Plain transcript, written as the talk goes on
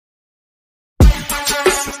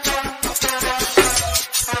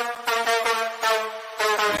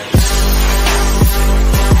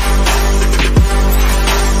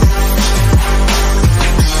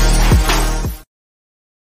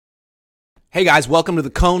Hey guys, welcome to the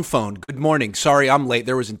Cohn phone. Good morning. Sorry I'm late.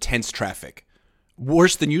 There was intense traffic.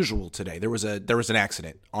 Worse than usual today. There was an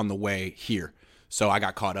accident on the way here. So I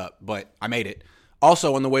got caught up, but I made it.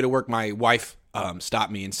 Also on the way to work, my wife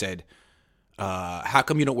stopped me and said, how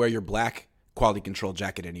come you don't wear your black quality control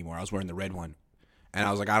jacket anymore? I was wearing the red one. And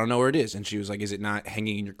I was like, I don't know where it is. And she was like, is it not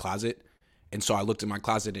hanging in your closet? And so I looked in my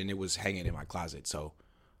closet and it was hanging in my closet. So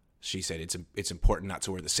she said it's important not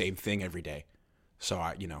to wear the same thing every day. So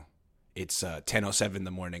it's 10:07 in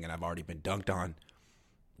the morning and I've already been dunked on,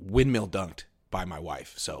 windmill dunked by my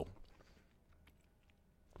wife. So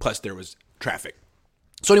plus there was traffic.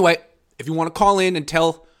 So anyway, if you want to call in and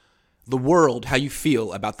tell the world how you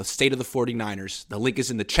feel about the state of the 49ers, the link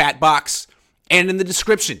is in the chat box and in the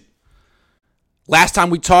description. Last time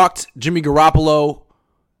we talked, Jimmy Garoppolo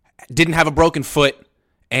didn't have a broken foot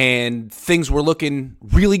and things were looking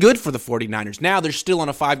really good for the 49ers. Now they're still on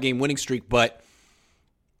a 5-game winning streak, but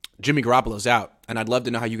Jimmy Garoppolo's out, and I'd love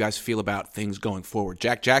to know how you guys feel about things going forward.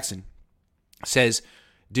 Jack Jackson says,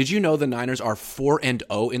 did you know the Niners are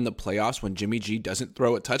 4-0 in the playoffs when Jimmy G doesn't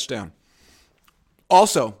throw a touchdown?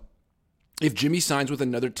 Also, if Jimmy signs with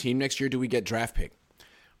another team next year, do we get draft pick?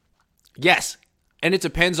 Yes, and it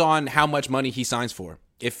depends on how much money he signs for.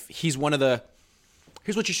 If he's one of the...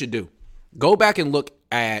 Here's what you should do. Go back and look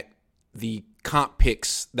at the comp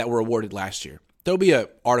picks that were awarded last year. There'll be an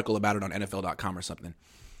article about it on NFL.com or something.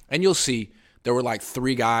 And you'll see there were like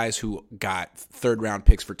 3 guys who got third-round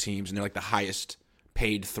picks for teams, and they're like the highest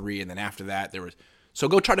paid 3. And then after that, there was. So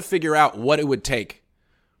go try to figure out what it would take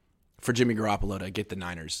for Jimmy Garoppolo to get the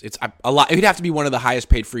Niners. It's a lot. It'd have to be one of the highest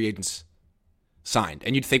paid free agents signed.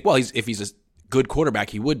 And you'd think, well, if he's a good quarterback,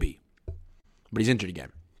 he would be. But he's injured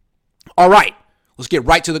again. All right, let's get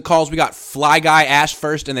right to the calls. We got Fly Guy Ash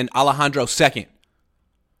first, and then Alejandro second.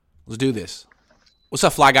 Let's do this. What's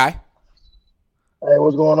up, Fly Guy? Hey,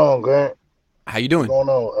 what's going on, Grant? How you doing? What's going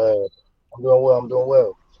on? I'm doing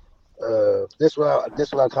well. This what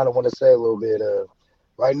I kind of want to say a little bit.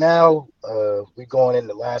 Right now, we going in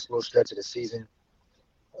the last little stretch of the season.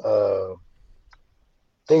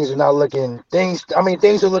 Things are not looking. Things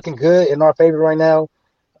are looking good in our favor right now.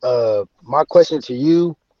 My question to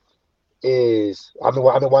you is, I've been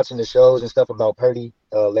watching the shows and stuff about Purdy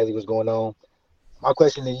lately. What's going on? My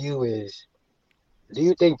question to you is, do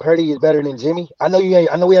you think Purdy is better than Jimmy? I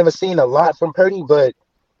know we haven't seen a lot from Purdy, but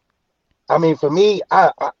I mean, for me,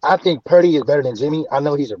 I think Purdy is better than Jimmy. I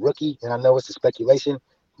know he's a rookie, and I know it's a speculation,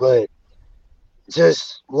 but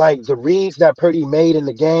just like the reads that Purdy made in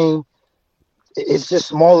the game, it's just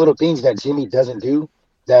small little things that Jimmy doesn't do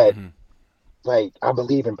that, like, I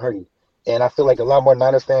believe in Purdy. And I feel like a lot more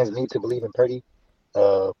Niners fans need to believe in Purdy.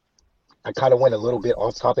 I kind of went a little bit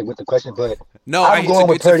off topic with the question, but no, I'm going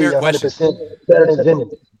with Purdy 100% better than Jimmy.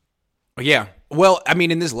 Yeah. Well, I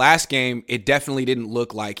mean, in this last game, it definitely didn't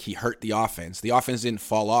look like he hurt the offense. The offense didn't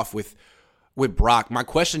fall off with Brock. My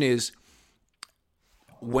question is,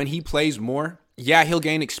 when he plays more, yeah, he'll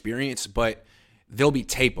gain experience, but there'll be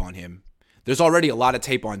tape on him. There's already a lot of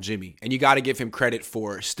tape on Jimmy, and you got to give him credit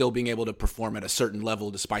for still being able to perform at a certain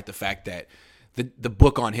level despite the fact that the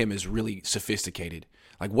book on him is really sophisticated.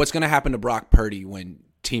 Like, what's going to happen to Brock Purdy when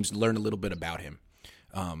teams learn a little bit about him?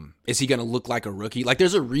 Is he going to look like a rookie? Like,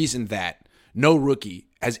 there's a reason that no rookie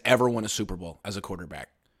has ever won a Super Bowl as a quarterback.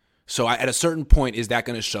 So at a certain point, is that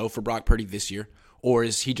going to show for Brock Purdy this year? Or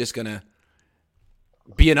is he just going to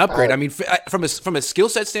be an upgrade? I mean, from a skill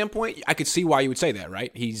set standpoint, I could see why you would say that,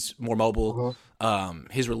 right? He's more mobile.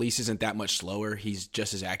 His release isn't that much slower. He's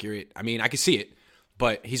just as accurate. I mean, I could see it,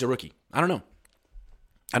 but he's a rookie. I don't know.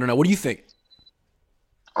 What do you think?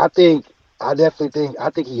 I definitely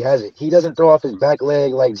think he has it. He doesn't throw off his back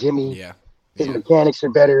leg like Jimmy. Yeah. His mechanics are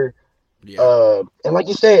better. Yeah. And like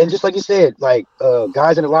you said, like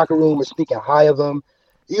guys in the locker room were speaking high of him.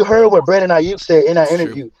 You heard what Brandon Ayuk said in that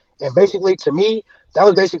interview. True. And basically, to me, that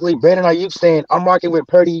was basically Brandon Ayuk saying, I'm rocking with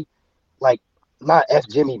Purdy, like, not F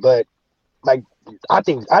Jimmy, but like I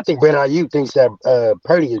think Brandon Ayuk thinks that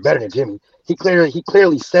Purdy is better than Jimmy. He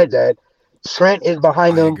clearly said that. Trent is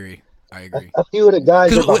behind him. I agree. A few of the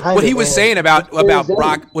guys are behind what he him, was man. saying about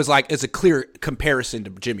Brock was like, it's a clear comparison to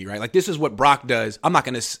Jimmy, right? Like, this is what Brock does. I'm not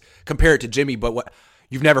going to compare it to Jimmy, but what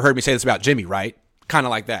you've never heard me say this about Jimmy, right? Kind of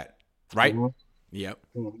like that, right? Mm-hmm. Yep.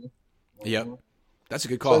 Mm-hmm. Yep. That's a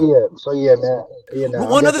good call. So yeah, man. Yeah, no,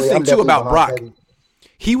 one other thing too about Brock, Purdy.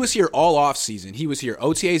 he was here all off season. He was here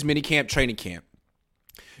OTAs, minicamp, training camp.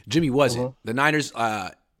 Jimmy wasn't. The Niners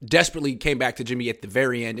desperately came back to Jimmy at the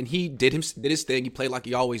very end, and he did his thing. He played like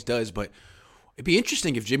he always does, but it'd be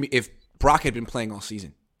interesting if Brock had been playing all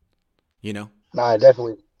season. You know? Nah,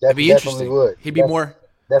 definitely It'd be interesting. Would. He'd be more.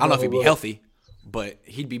 I don't know if he'd be would. healthy, but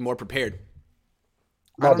he'd be more prepared.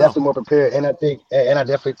 I Not don't know. definitely more prepared, and I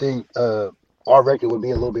definitely think our record would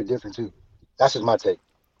be a little bit different too. That's just my take.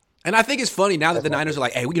 And I think it's funny now that That's the my Niners take. are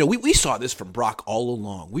like, hey, we saw this from Brock all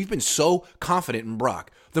along. We've been so confident in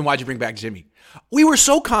Brock. Then why'd you bring back Jimmy? We were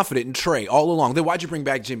so confident in Trey all along. Then why'd you bring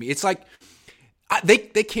back Jimmy? It's like they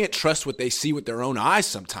can't trust what they see with their own eyes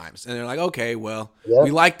sometimes. And they're like, okay, well, we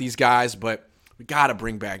Yep, like these guys, but we got to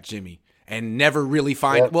bring back Jimmy. And never really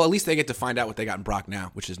find, yep, well, at least they get to find out what they got in Brock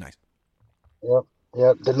now, which is nice. yep,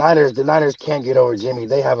 yep. The Niners can't get over Jimmy.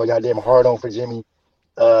 They have a goddamn hard on for Jimmy.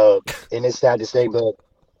 And it's sad to say, but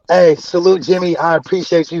hey, salute Jimmy. I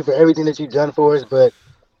appreciate you for everything that you've done for us, but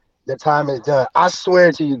the time is done. I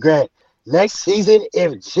swear to you, Grant. Next season,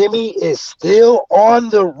 if Jimmy is still on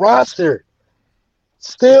the roster,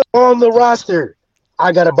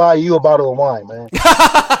 I gotta buy you a bottle of wine, man.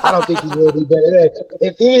 I don't think he will be better.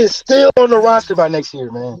 If he is still on the roster by next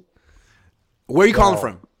year, man. Where are you calling Wow.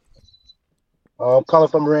 from? I'm calling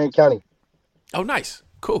from Marin County. Oh, nice.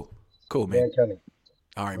 Cool. Cool, man. Marin County.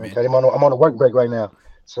 All right, Marin man. County. I'm on a work break right now,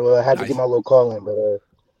 so I had to get Nice. my little call in. But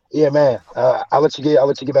yeah, man. I'll let you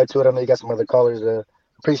get back to it. I know you got some other callers.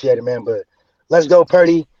 Appreciate it, man. But let's go,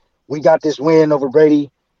 Purdy. We got this win over Brady.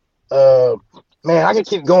 Uh, man, I can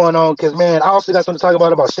keep going on because man, I also got something to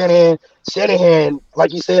talk about Shanahan. Shanahan,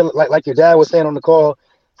 like you said, like your dad was saying on the call,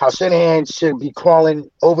 how Shanahan should be crawling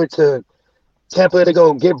over to Tampa to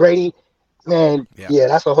go get Brady. Man, Yeah. yeah,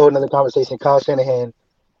 that's a whole nother conversation. Kyle Shanahan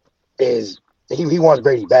is he wants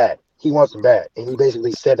Brady bad. He wants him bad, and he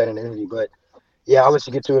basically said that in the interview. But yeah, I'll let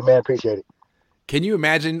you get to it, man. Appreciate it. Can you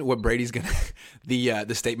imagine what Brady's gonna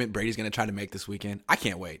the statement Brady's gonna try to make this weekend? I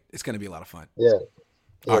can't wait. It's gonna be a lot of fun. Yeah, All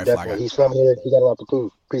yeah, right, Fly definitely. Guy. He's from here. He got a lot to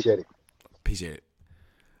prove. Appreciate it. Appreciate it.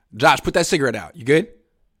 Josh, put that cigarette out. You good?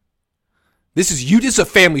 This is a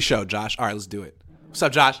family show, Josh. All right, let's do it. What's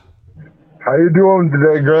up, Josh? How you doing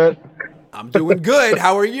today, Grant? I'm doing good.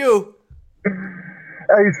 How are you?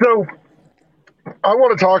 Hey, so I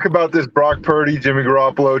want to talk about this Brock Purdy, Jimmy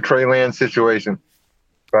Garoppolo, Trey Lance situation,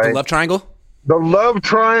 The right? love triangle? The love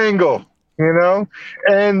triangle, you know?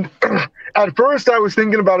 And at first I was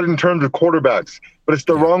thinking about it in terms of quarterbacks, but it's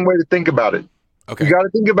the wrong way to think about it. Okay. You got to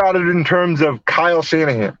think about it in terms of Kyle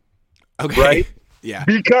Shanahan, Okay. right? Yeah.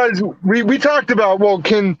 Because we talked about, well,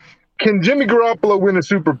 can Jimmy Garoppolo win a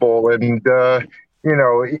Super Bowl? And, you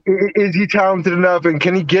know, is he talented enough? And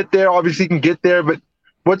can he get there? Obviously he can get there, but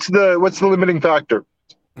what's the limiting factor?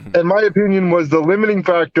 Mhm. And my opinion was the limiting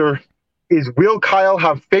factor is, will Kyle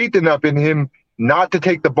have faith enough in him not to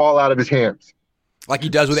take the ball out of his hands? Like he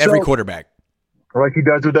does with every So- quarterback. Like he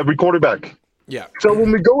does with every quarterback. Yeah. So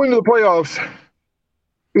when we go into the playoffs,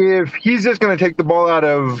 if he's just going to take the ball out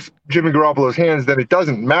of Jimmy Garoppolo's hands, then it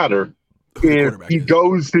doesn't matter Who the if quarterback he is.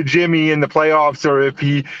 goes to Jimmy in the playoffs or if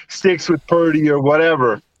he sticks with Purdy or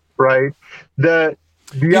whatever, right? The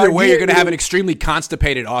Either way, idea you're going to have an is- extremely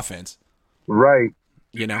constipated offense. right.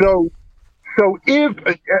 You know? So if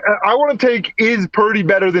I want to take, is Purdy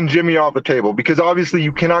better than Jimmy off the table? Because obviously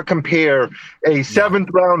you cannot compare a seventh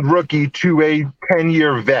round rookie to a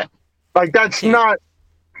 10-year vet. Like that's not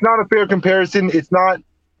a fair comparison. It's not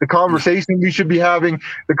the conversation we should be having.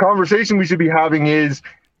 The conversation we should be having is,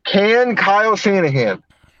 can Kyle Shanahan,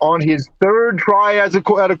 on his third try at a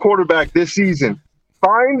quarterback this season,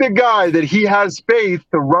 find a guy that he has faith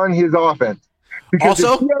to run his offense? Because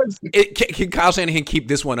Also, if he has, can Kyle Shanahan keep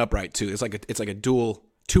this one upright too? It's like a dual,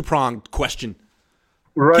 two-pronged question.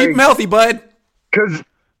 right, Keep him healthy, bud. because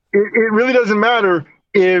it really doesn't matter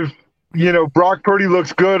if, you know, Brock Purdy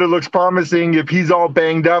looks good, it looks promising, if he's all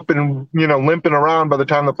banged up and, you know, limping around by the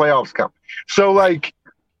time the playoffs come. So, like,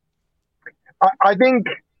 I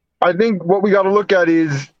think what we got to look at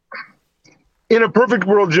is, in a perfect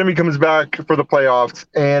world, Jimmy comes back for the playoffs,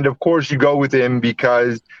 and of course you go with him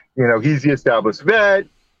because, you know, he's the established vet.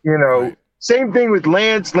 You know, Right. Same thing with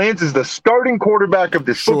Lance. Lance is the starting quarterback of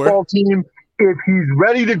this Sure. football team. If he's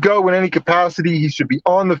ready to go in any capacity, he should be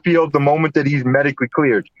on the field the moment that he's medically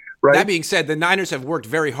cleared. Right? That being said, the Niners have worked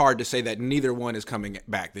very hard to say that neither one is coming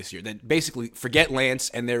back this year. That basically forget Lance,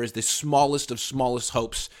 and there is the smallest of smallest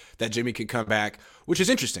hopes that Jimmy could come back, which is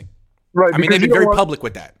interesting. right. I mean, because they've been you don't very want- public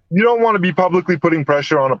with that. You don't want to be publicly putting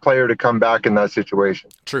pressure on a player to come back in that situation.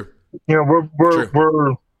 True. You know,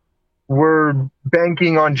 True. we're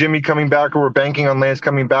banking on Jimmy coming back, or we're banking on Lance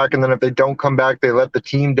coming back, and then if they don't come back, they let the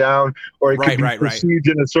team down, or it Right, could be right. perceived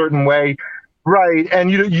in a certain way, right?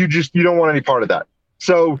 And you don't want any part of that.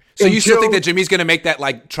 So You still until- think that Jimmy's going to make that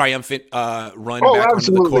like triumphant run Oh, back onto the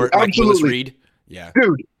absolutely, court like Willis absolutely. Reed? Yeah.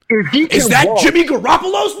 dude? If he can Is that walk, Jimmy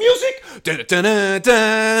Garoppolo's music?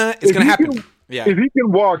 Dun-dun-dun-dun. It's If going to he happen. can- Yeah. if he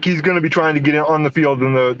can walk, he's going to be trying to get on the field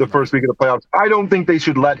in the first week of the playoffs. I don't think they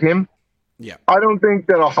should let him. Yeah. I don't think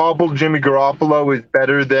that a hobbled Jimmy Garoppolo is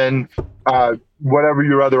better than whatever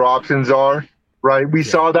your other options are, right? We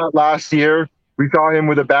saw that last year. We saw him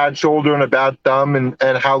with a bad shoulder and a bad thumb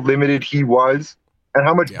and how limited he was and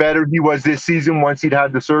how much better he was this season once he'd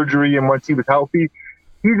had the surgery and once he was healthy.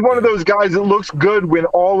 He's one of those guys that looks good when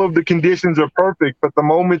all of the conditions are perfect, but the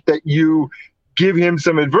moment that you give him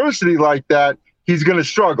some adversity like that, he's going to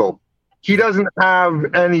struggle. He doesn't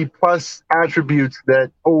have any plus attributes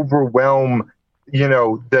that overwhelm,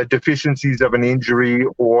 the deficiencies of an injury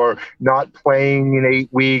or not playing in 8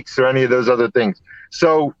 weeks or any of those other things.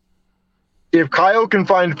 So if Kyle can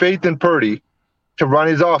find faith in Purdy to run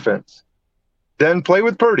his offense, then play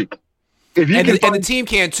with Purdy. If he and the team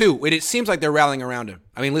can too. And it seems like they're rallying around him.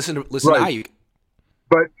 I mean, listen to Ayuk.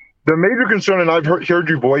 But the major concern, and I've heard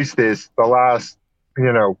you voice this the last,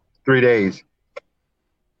 3 days.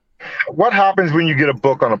 What happens when you get a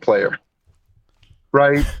book on a player,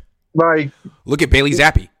 right? Like, look at Bailey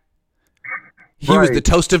Zappi. He was the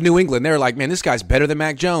toast of New England. They were like, man, this guy's better than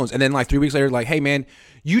Mac Jones. And then like 3 weeks later, like, hey, man,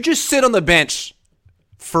 you just sit on the bench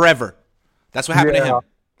forever. That's what happened to him.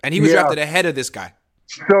 And he was drafted ahead of this guy.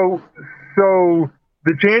 So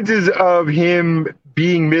the chances of him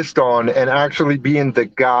being missed on and actually being the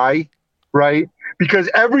guy, right? Because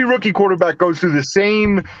every rookie quarterback goes through the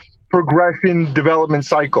same progression development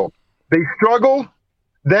cycle. They struggle,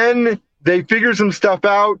 then they figure some stuff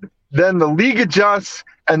out, then the league adjusts,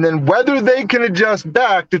 and then whether they can adjust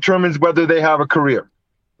back determines whether they have a career,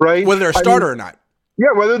 right? Whether they're a starter or not.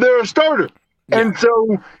 Yeah, whether they're a starter. Yeah. And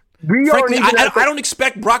so frankly, I don't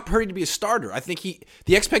expect Brock Purdy to be a starter. I think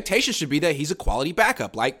the expectation should be that he's a quality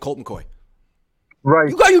backup like Colt McCoy. Right.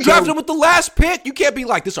 You drafted him with the last pick. You can't be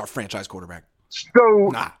like, this is our franchise quarterback.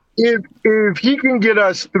 So if he can get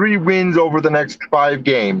us 3 wins over the next 5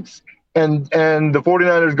 games and the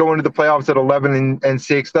 49ers go into the playoffs at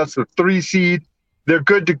 11-6, that's the 3 seed. They're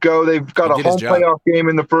good to go. They've got a home playoff game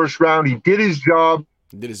in the first round. He did his job.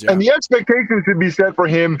 And the expectation should be set for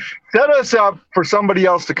him. Set us up for somebody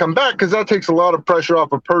else to come back because that takes a lot of pressure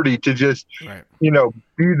off of Purdy to just, be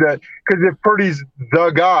that. Because if Purdy's the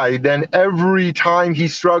guy, then every time he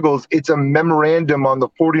struggles, it's a memorandum on the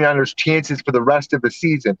 49ers' chances for the rest of the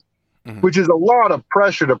season, which is a lot of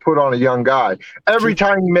pressure to put on a young guy. Every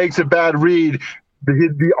time he makes a bad read,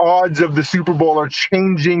 the odds of the Super Bowl are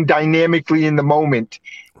changing dynamically in the moment,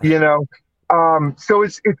 So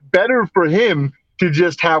it's better for him to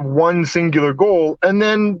just have one singular goal, and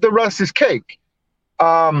then the rest is cake.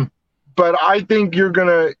 But I think you're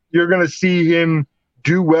gonna see him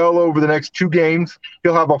do well over the next 2 games.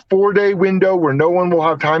 He'll have a 4-day window where no one will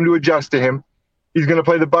have time to adjust to him. He's gonna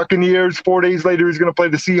play the Buccaneers. 4 days later, he's gonna play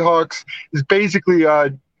the Seahawks. It's basically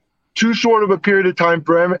too short of a period of time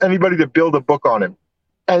for anybody to build a book on him.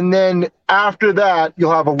 And then after that,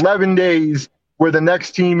 you'll have 11 days where the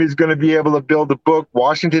next team is going to be able to build a book.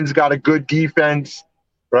 Washington's got a good defense,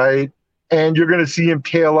 right? And you're going to see him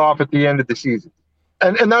tail off at the end of the season.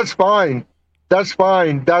 And that's fine. That's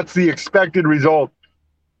fine. That's the expected result.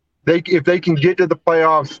 If they can get to the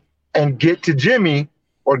playoffs and get to Jimmy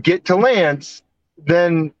or get to Lance,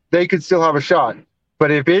 then they could still have a shot. But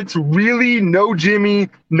if it's really no Jimmy,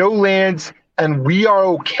 no Lance, and we are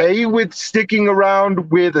okay with sticking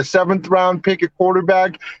around with a 7th-round pick at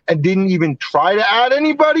quarterback and didn't even try to add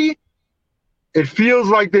anybody, it feels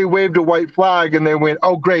like they waved a white flag and they went,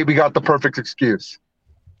 oh, great, we got the perfect excuse.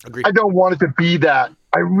 Agreed. I don't want it to be that.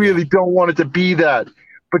 I really don't want it to be that.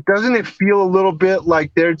 But doesn't it feel a little bit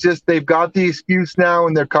like they've got the excuse now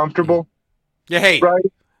and they're comfortable? Yeah, right?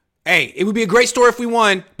 Hey, it would be a great story if we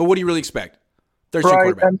won, but what do you really expect? Right,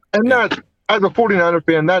 quarterback. And that, as a 49er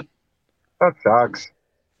fan, that sucks.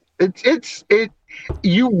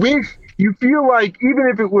 You feel like, even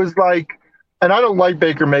if it was like, and I don't like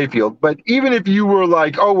Baker Mayfield, but even if you were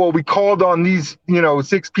like, oh, well, we called on these,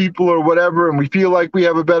 6 people or whatever, and we feel like we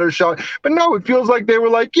have a better shot. But no, it feels like they were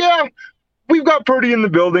like, yeah, we've got Purdy in the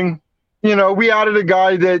building. We added a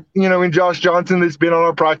guy that, in Josh Johnson that's been on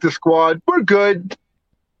our practice squad. We're good.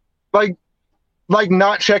 Like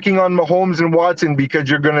not checking on Mahomes and Watson because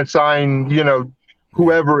you're going to sign,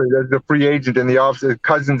 whoever as a free agent in the offseason,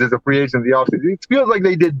 Cousins as a free agent in the offseason. It feels like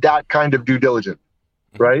they did that kind of due diligence,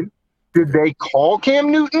 right? Did they call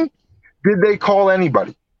Cam Newton? Did they call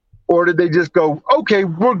anybody? Or did they just go, okay,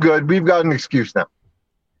 we're good. We've got an excuse now.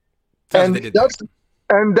 And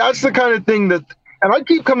that's the kind of thing that, and I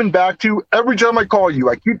keep coming back to every time I call you,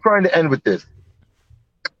 I keep trying to end with this.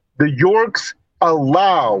 The Yorks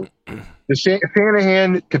allow the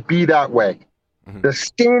Shanahan to be that way. The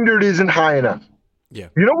standard isn't high enough. Yeah.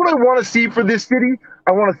 You know what I want to see for this city?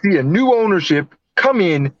 I want to see a new ownership come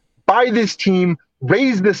in, buy this team,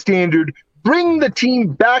 raise the standard, Bring the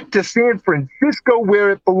team back to San Francisco where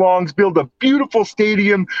it belongs. Build a beautiful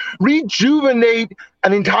stadium. Rejuvenate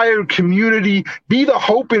an entire community. Be the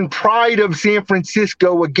hope and pride of San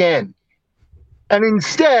Francisco again. And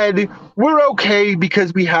instead, we're okay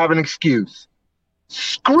because we have an excuse.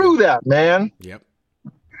 Screw that, man. Yep.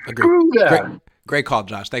 Screw that. Great call,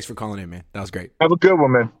 Josh. Thanks for calling in, man. That was great. Have a good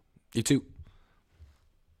one, man. You too.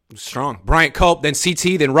 Strong. Bryant Culp, then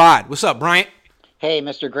CT, then Rod. What's up, Bryant? Hey,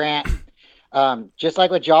 Mr. Grant. Just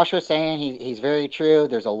like what Josh was saying, he's very true.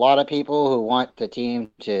 There's a lot of people who want the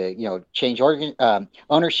team to, change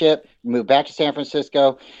ownership, move back to San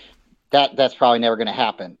Francisco. That's probably never going to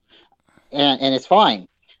happen, and it's fine.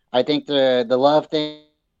 I think the love thing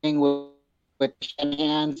with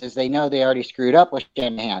Shanahan is they know they already screwed up with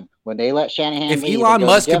Shanahan when they let Shanahan. If Elon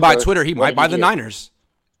Musk could buy Twitter, he might buy the Niners.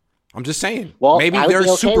 I'm just saying. Well, maybe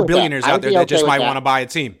there's super billionaires out there that just might want to buy a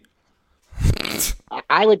team.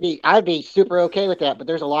 I'd be super okay with that, but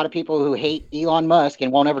there's a lot of people who hate Elon Musk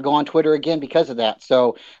and won't ever go on Twitter again because of that.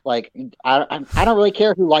 So, like, I don't really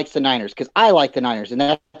care who likes the Niners because I like the Niners, and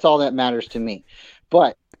that's all that matters to me.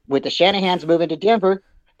 But with the Shanahans moving to Denver,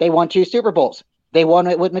 they won 2 Super Bowls. They won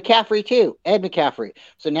it with McCaffrey too, Ed McCaffrey.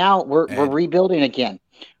 So now we're rebuilding again.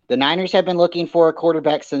 The Niners have been looking for a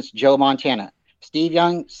quarterback since Joe Montana. Steve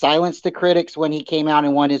Young silenced the critics when he came out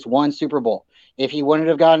and won his 1 Super Bowl. If he wouldn't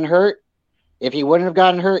have gotten hurt,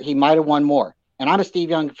 he might have won more. And I'm a Steve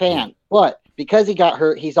Young fan, but because he got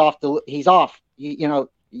hurt, he's off. You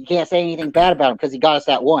can't say anything bad about him because he got us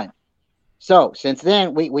that 1. So since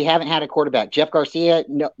then, we haven't had a quarterback. Jeff Garcia,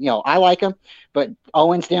 I like him, but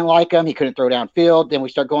Owens didn't like him. He couldn't throw downfield. Then we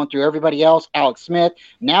start going through everybody else. Alex Smith.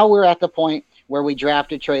 Now we're at the point where we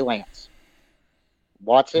drafted Trey Lance,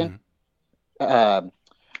 Watson,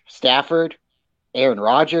 Stafford, Aaron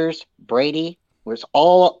Rodgers, Brady. Was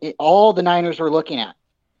all the Niners were looking at.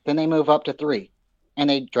 Then they move up to 3, and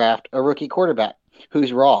they draft a rookie quarterback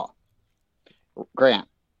who's raw. Grant,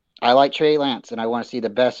 I like Trey Lance, and I want to see the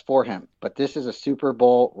best for him. But this is a Super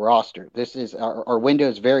Bowl roster. This is our window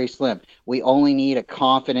is very slim. We only need a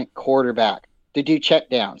confident quarterback to do check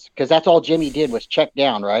downs because that's all Jimmy did was check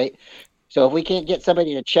down, right? So if we can't get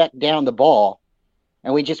somebody to check down the ball,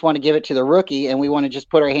 and we just want to give it to the rookie, and we want to just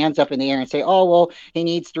put our hands up in the air and say, oh, well, he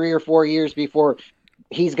needs 3 or 4 years before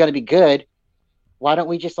he's going to be good. Why don't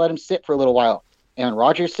we just let him sit for a little while? Aaron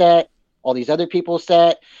Rodgers set, all these other people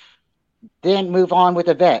set, then move on with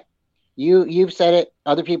a vet. You've said it.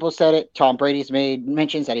 Other people said it. Tom Brady's made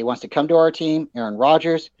mentions that he wants to come to our team. Aaron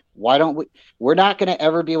Rodgers. Why don't we? We're not going to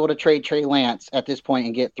ever be able to trade Trey Lance at this point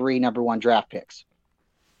and get 3 number 1 draft picks.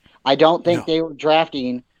 I don't think they were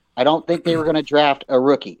drafting. I don't think they were going to draft a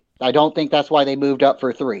rookie. I don't think that's why they moved up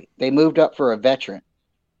for 3. They moved up for a veteran.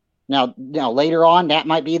 Now later on, that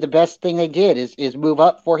might be the best thing they did is move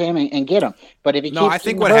up for him and get him. But if he I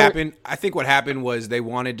think what happened was they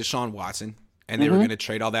wanted Deshaun Watson, and they were going to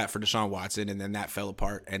trade all that for Deshaun Watson, and then that fell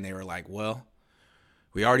apart, and they were like, well,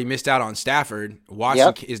 we already missed out on Stafford.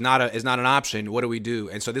 Watson is not an option. What do we do?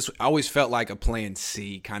 And so this always felt like a plan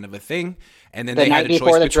C kind of a thing. And then they had a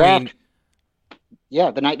choice between. Yeah,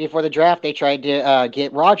 the night before the draft, they tried to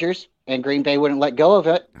get Rodgers, and Green Bay wouldn't let go of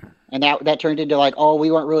it, and that turned into like, oh,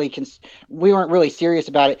 we weren't really serious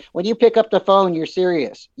about it. When you pick up the phone, you're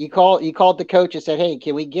serious. You called the coach and said, hey,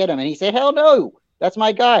 can we get him? And he said, hell no, that's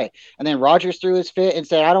my guy. And then Rodgers threw his fit and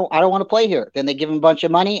said, I don't want to play here. Then they give him a bunch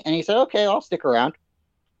of money, and he said, okay, I'll stick around.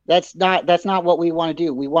 That's not what we want to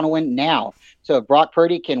do. We want to win now. So if Brock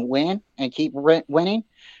Purdy can win and keep winning,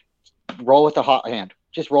 roll with the hot hand.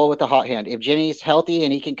 Just roll with the hot hand. If Jimmy's healthy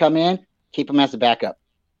and he can come in, keep him as a backup.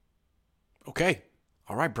 Okay.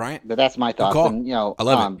 All right, Bryant. But that's my thoughts. And, I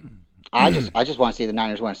love it. I just want to see the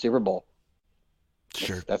Niners win a Super Bowl.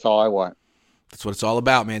 Sure. That's all I want. That's what it's all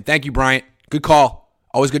about, man. Thank you, Bryant. Good call.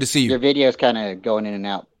 Always good to see you. Your video's kind of going in and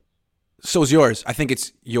out. So is yours. I think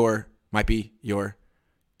might be your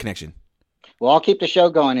connection. Well, I'll keep the show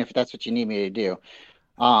going if that's what you need me to do.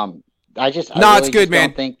 It's good, man. I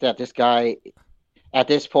don't think that this guy, at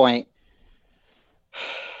this point,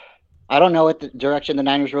 I don't know what the direction the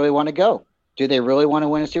Niners really want to go. Do they really want to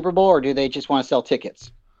win a Super Bowl, or do they just want to sell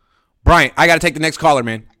tickets? Bryant, I got to take the next caller,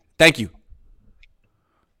 man. Thank you.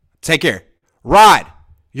 Take care. Rod,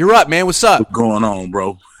 you're up, man. What's up? What's going on,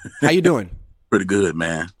 bro? How you doing? Pretty good,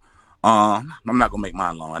 man. I'm not gonna make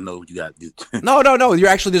mine long. I know you got. No. You're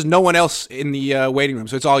actually there's no one else in the waiting room,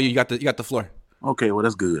 so it's all you. You got the floor. Okay, well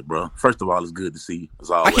that's good, bro. First of all, it's good to see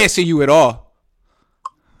you. I can't see you at all.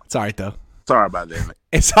 It's all right though. Sorry about that, man.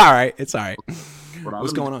 It's all right.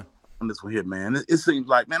 What's going on? On this one here, man. It seems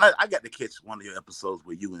like, man, I got to catch one of your episodes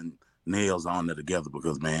where you and Nails on there together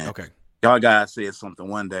because, man, okay, y'all guys said something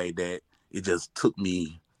one day that it just took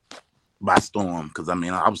me by storm because I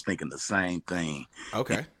mean I was thinking the same thing.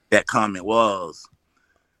 Okay. And that comment was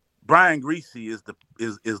Brian Greasy is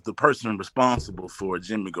the person responsible for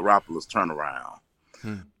Jimmy Garoppolo's turnaround.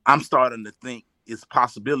 I'm starting to think it's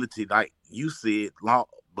possibility, like you said long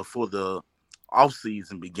before the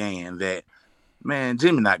offseason began, that man,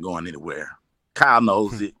 Jimmy not going anywhere. Kyle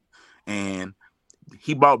knows it, and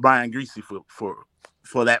he bought Brian Greasy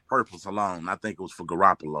for that purpose alone. I think it was for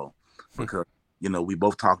Garoppolo because we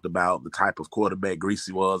both talked about the type of quarterback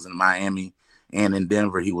Greasy was in Miami and in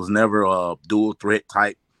Denver. He was never a dual threat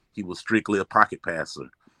type. He was strictly a pocket passer.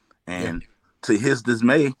 And to his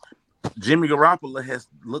dismay, Jimmy Garoppolo has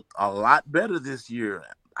looked a lot better this year.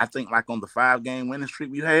 I think like on the 5-game winning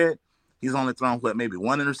streak we had, he's only thrown, maybe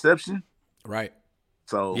one interception? Right.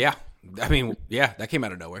 So yeah. I mean, that came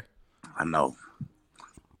out of nowhere. I know.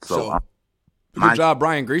 So good job,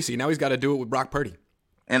 Brian Greasy. Now he's got to do it with Brock Purdy.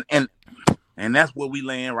 And that's where we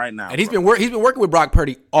land right now. And he's been working with Brock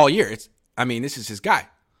Purdy all year. This is his guy.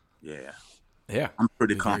 Yeah. Yeah. I'm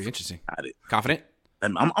pretty confident. Very interesting. About it. Confident?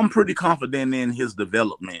 And I'm pretty confident in his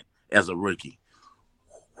development as a rookie.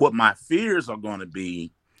 What my fears are going to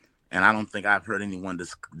be, and I don't think I've heard anyone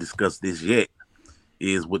discuss this yet,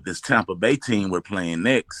 is with this Tampa Bay team we're playing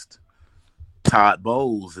next. Todd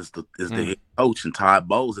Bowles is the head coach, and Todd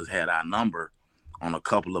Bowles has had our number on a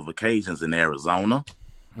couple of occasions in Arizona.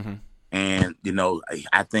 Mm-hmm. And,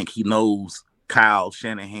 I think he knows Kyle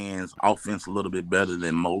Shanahan's offense a little bit better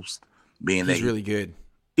than most. He's really good.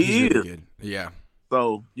 He is. Really good. Yeah.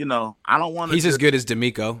 So, I don't want to. He's as good as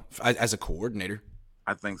D'Amico as a coordinator.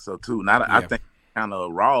 I think so, too. I think kind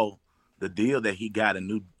of raw the deal that he got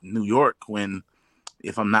in New York when,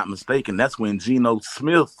 if I'm not mistaken, that's when Geno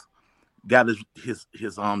Smith got his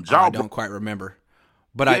job. I don't quite remember.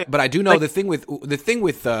 But I do know the thing with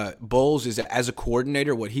Bowles is that as a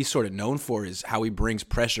coordinator, what he's sort of known for is how he brings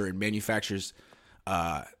pressure and manufactures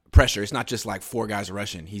pressure. It's not just like 4 guys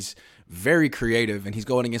rushing. He's very creative, and he's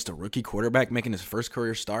going against a rookie quarterback making his first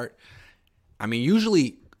career start. I mean,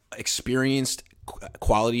 usually experienced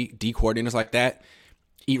quality D coordinators like that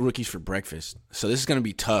eat rookies for breakfast. So this is going to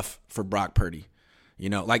be tough for Brock Purdy.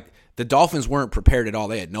 Like the Dolphins weren't prepared at all.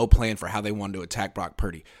 They had no plan for how they wanted to attack Brock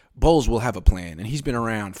Purdy. Bowles will have a plan, and he's been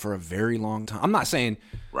around for a very long time. I'm not saying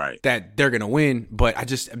that they're going to win, but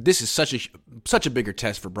this is such a bigger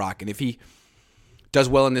test for Brock, and if he does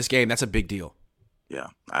well in this game, that's a big deal. Yeah,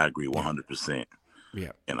 I agree 100%.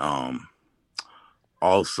 Yeah. And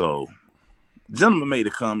also, gentleman made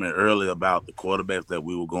a comment earlier about the quarterbacks that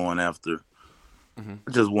we were going after. Mm-hmm.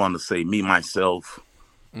 I just wanted to say, myself,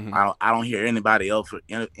 mm-hmm. I don't hear anybody else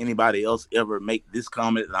ever make this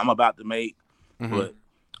comment that I'm about to make, mm-hmm. but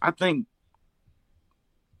I think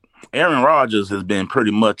Aaron Rodgers has been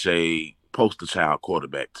pretty much a poster child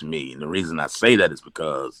quarterback to me. And the reason I say that is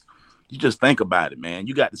because you just think about it, man.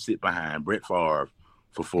 You got to sit behind Brett Favre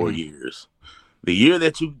for 4 mm-hmm. years. The year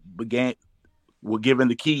that you were given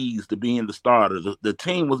the keys to being the starter, the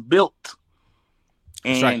team was built.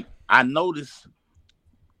 And I noticed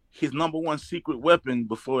his number one secret weapon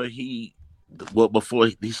before he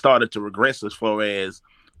started to regress as far as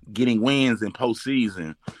getting wins in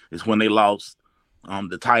postseason is when they lost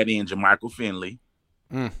the tight end JaMychal Finley.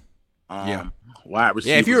 Wide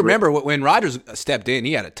receiver. Yeah, if you remember when Rodgers stepped in,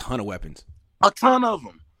 he had a ton of weapons. A ton of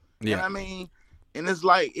them. Yeah. And and it's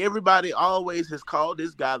like everybody always has called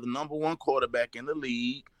this guy the number one quarterback in the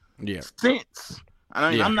league. Yeah. Since.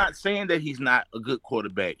 I'm not saying that he's not a good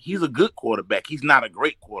quarterback. He's a good quarterback. He's not a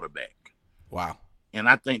great quarterback. Wow. And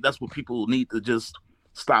I think that's what people need to just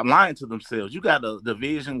stop lying to themselves. You got a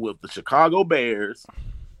division with the Chicago Bears,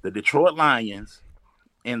 the Detroit Lions,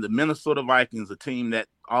 and the Minnesota Vikings, a team that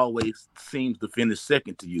always seems to finish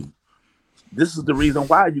second to you. This is the reason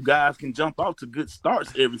why you guys can jump off to good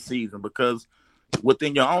starts every season, because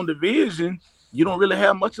within your own division, you don't really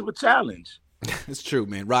have much of a challenge. It's true,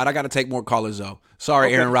 man. Rod, I got to take more callers, though.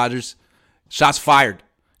 Sorry, Aaron Rodgers. Shots fired.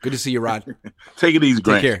 Good to see you, Rod. Take it easy,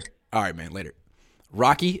 Grant. Take care. All right, man. Later.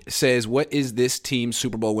 Rocky says, what is this team's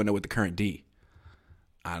Super Bowl window with the current D?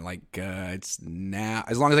 It's now.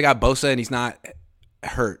 As long as they got Bosa and he's not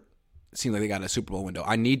hurt, it seems like they got a Super Bowl window.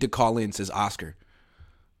 I need to call in, says Oscar.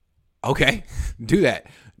 Okay. Do that.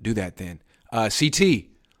 Do that then. CT,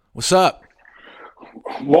 what's up?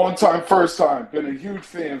 Long time, first time. Been a huge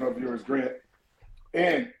fan of yours, Grant.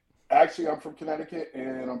 And actually, I'm from Connecticut,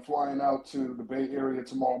 and I'm flying out to the Bay Area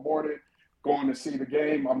tomorrow morning, going to see the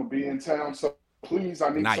game. I'm going to be in town. So please, I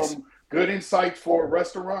need some good insight for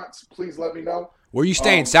restaurants. Please let me know. Where are you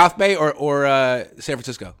staying, South Bay or San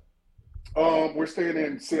Francisco? We're staying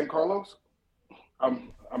in San Carlos. I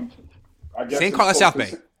guess San Carlos, South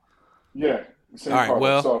Bay. Yeah, same All right, color.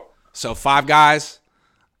 well, so Five Guys,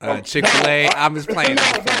 Chick-fil-A. No, I'm just playing.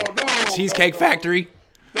 Cheesecake Factory.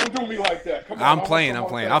 Don't do me like that. Come on. I'm playing.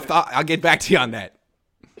 I'll get back to you on that.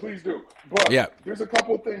 Please do. But Yeah. there's a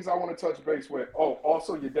couple of things I want to touch base with. Oh,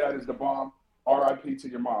 also, your dad is the bomb. R.I.P. to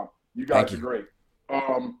your mom. You guys Thank are you. great.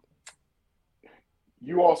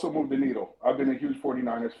 You also moved the needle. I've been a huge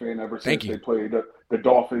 49ers fan ever since they played the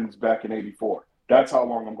Dolphins back in '84. That's how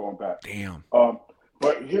long I'm going back. Damn.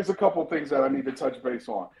 But here's a couple of things that I need to touch base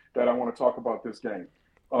on that I want to talk about this game.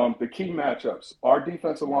 The key matchups, our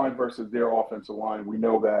defensive line versus their offensive line. We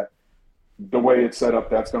know that the way it's set up,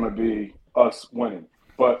 that's going to be us winning.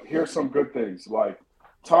 But here's some good things, like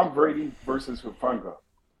Tom Brady versus Hufanga.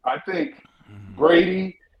 I think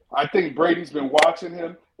Brady's been watching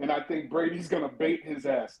him, and I think Brady's going to bait his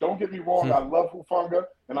ass. Don't get me wrong. I love Hufanga,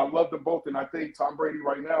 and I love them both. And I think Tom Brady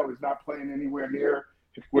right now is not playing anywhere near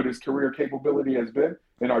what his career capability has been,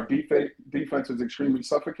 and our defense is extremely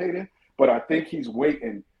suffocating. But I think he's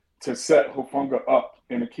waiting to set Hufanga up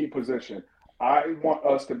in a key position. I want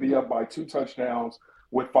us to be up by 2 touchdowns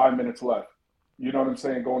with 5 minutes left. You know what I'm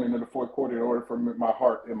saying? Going into the fourth quarter in order for my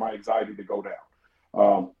heart and my anxiety to go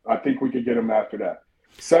down. I think we could get him after that.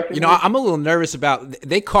 Secondly, I'm a little nervous about –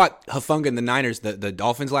 they caught Hufanga and the Niners, the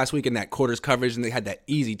Dolphins last week in that quarters coverage, and they had that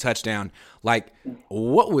easy touchdown. Like,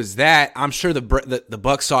 what was that? I'm sure the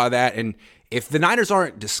Bucs saw that, and if the Niners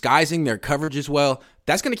aren't disguising their coverage as well,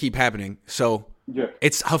 that's going to keep happening. So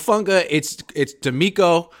it's Hufanga, it's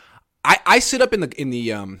D'Amico. I sit up in the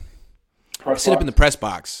press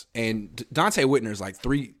box, and Dante Whitner's like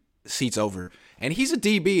 3 seats over, and he's a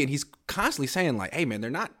DB, and he's constantly saying like, "Hey man, they're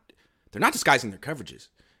not disguising their coverages,"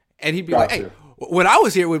 and he'd be like, "Hey, when I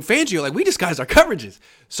was here with Fangio, like we disguised our coverages."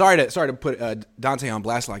 Sorry to put Dante on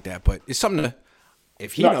blast like that, but it's something to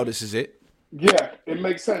if he notices it. Yeah, it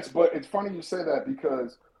makes sense, but it's funny you say that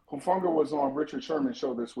because Hufanga was on Richard Sherman's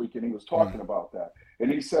show this week, and he was talking about that,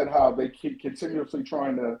 and he said how they keep continuously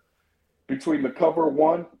trying to between the cover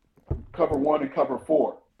one and cover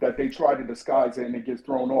 4 that they try to disguise it and it gets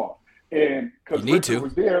thrown off. And because Richard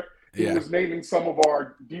was there, he was naming some of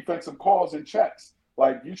our defensive calls and checks.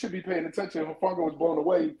 Like, you should be paying attention. Hufanga was blown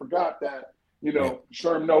away. He forgot that,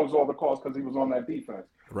 Sherm knows all the calls because he was on that defense,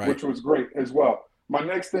 which was great as well. My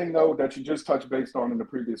next thing, though, that you just touched based on in the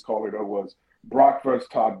previous caller, though, was Brock versus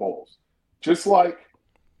Todd Bowles. Just like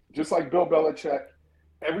Bill Belichick,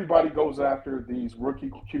 everybody goes after these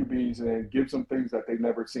rookie QBs and gives them things that they've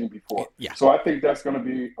never seen before. Yeah. So I think that's going to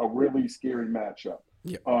be a really scary matchup.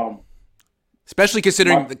 Yeah. Especially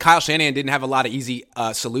considering Kyle Shanahan didn't have a lot of easy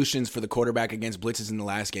solutions for the quarterback against blitzes in the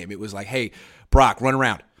last game. It was like, hey, Brock, run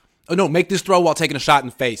around. Oh, no, make this throw while taking a shot in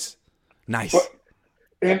the face. Nice.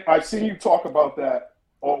 And I've seen you talk about that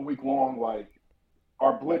all week long, like,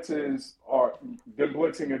 our blitzes them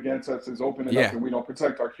blitzing against us is opening up and we don't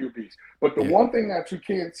protect our QBs. But the one thing that you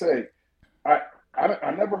can't say, I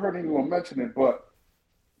never heard anyone mention it, but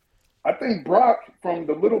I think Brock, from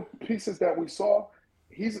the little pieces that we saw,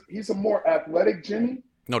 he's a more athletic Jimmy.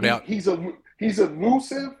 No doubt. He's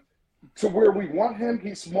elusive to where we want him.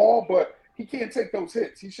 He's small, but he can't take those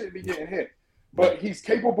hits. He shouldn't be getting hit. But he's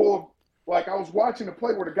capable of, like, I was watching a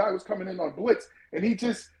play where the guy was coming in on blitz, and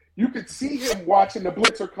you could see him watching the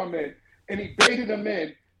blitzer come in, and he baited him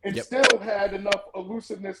in and still had enough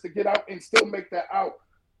elusiveness to get out and still make that out.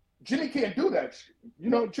 Jimmy can't do that.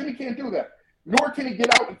 Jimmy can't do that. Nor can he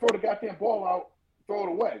get out and throw the goddamn ball out, throw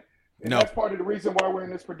it away. And that's part of the reason why we're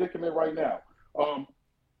in this predicament right now.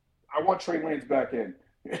 I want Trey Lance back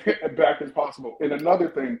as possible. And another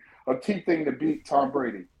thing, a key thing to beat Tom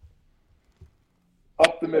Brady,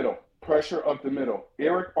 up the middle. Pressure up the middle.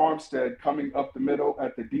 Eric Armstead coming up the middle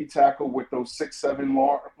at the D tackle with those 6'7"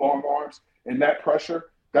 long arms, and that pressure,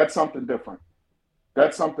 that's something different.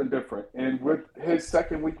 And with his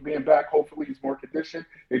second week being back, hopefully he's more conditioned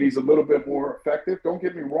and he's a little bit more effective. Don't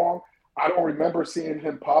get me wrong. I don't remember seeing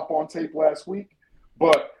him pop on tape last week,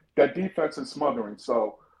 but that defense is smothering.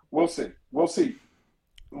 So we'll see.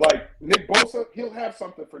 Like Nick Bosa, he'll have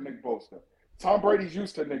something for Nick Bosa. Tom Brady's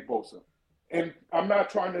used to Nick Bosa. And I'm not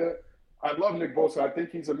trying to – I love Nick Bosa. I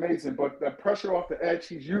think he's amazing. But that pressure off the edge,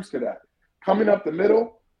 he's used to that. Coming up the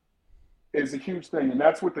middle is a huge thing. And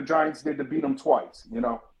that's what the Giants did to beat them twice, in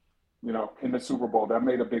the Super Bowl. That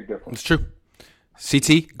made a big difference. It's true.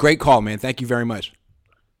 CT, great call, man. Thank you very much.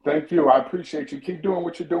 Thank you. I appreciate you. Keep doing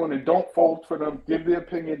what you're doing and don't fold for them. Give the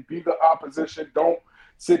opinion. Be the opposition. Don't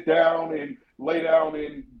sit down and lay down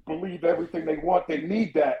and believe everything they want. They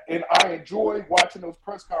need that. And I enjoy watching those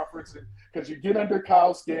press conferences because you get under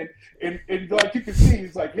Kyle's skin and like you can see,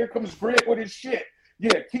 he's like, here comes Grant with his shit.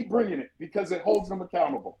 Yeah, keep bringing it because it holds them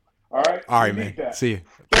accountable. All right. All right, We man. need that. See you.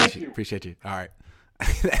 Thank you. Appreciate you. All right.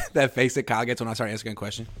 That face that Kyle gets when I start asking a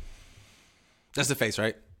question. That's the face,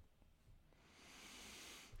 right?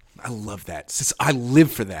 I love that. I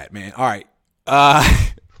live for that, man. All right.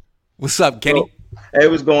 What's up, Kenny? Hey,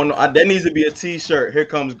 what's going on? That needs to be a T-shirt. Here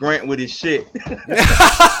comes Grant with his shit.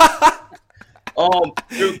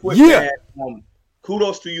 Real quick, Yeah. man.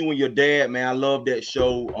 Kudos to you and your dad, man. I love that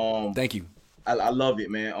show. Thank you. I love it,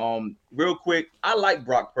 man. Real quick, I like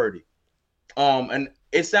Brock Purdy. And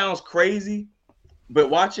it sounds crazy, but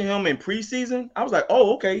watching him in preseason, I was like,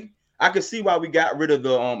 oh, okay. I could see why we got rid of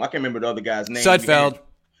the I can't remember the other guy's name. Sudfeld.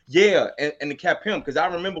 Yeah, and they kept him because I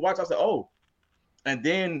remember watching. I said, oh, and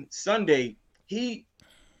then Sunday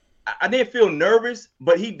I didn't feel nervous,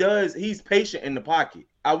 but he's patient in the pocket.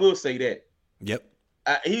 I will say that. Yep.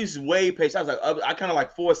 He's way patient. I was like, I kind of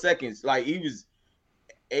like 4 seconds. Like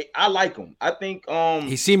I like him. I think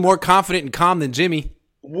he seemed more confident and calm than Jimmy.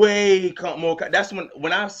 Way more. That's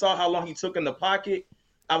when I saw how long he took in the pocket.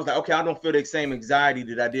 I was like, okay, I don't feel the same anxiety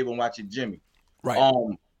that I did when watching Jimmy. Right.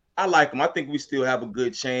 I like him. I think we still have a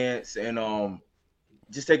good chance, and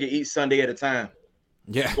just take it each Sunday at a time.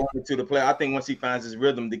 Yeah. Going into the play, I think once he finds his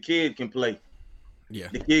rhythm, the kid can play. Yeah.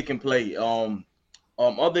 The kid can play.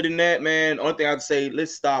 Other than that, man, only thing I'd say,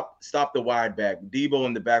 let's stop the wide back. Debo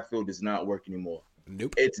in the backfield does not work anymore.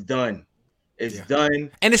 Nope. It's done. It's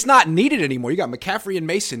done. And it's not needed anymore. You got McCaffrey and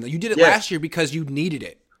Mason. You did it last year because you needed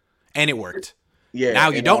it, and it worked. Yeah. Now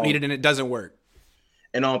you don't need it, and it doesn't work.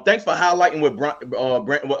 And thanks for highlighting what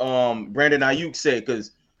Brandon Ayuk said,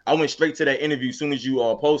 because I went straight to that interview as soon as you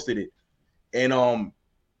posted it, and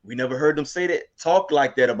we never heard them talk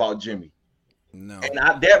like that about Jimmy. No. And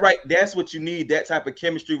that's what you need, that type of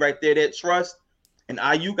chemistry right there, that trust. And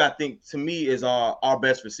Ayuk, I think, to me, is our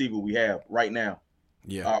best receiver we have right now.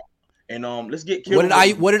 Yeah. Let's get killed.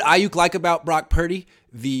 What did Ayuk like about Brock Purdy?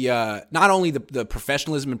 The not only the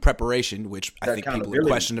professionalism and preparation, which I think people have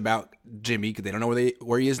questioned about Jimmy because they don't know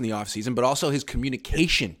where he is in the offseason, but also his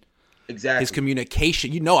communication. Exactly. His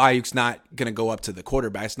communication. Ayuk's not going to go up to the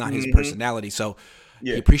quarterback. It's not his personality. So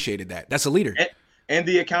he appreciated that. That's a leader. And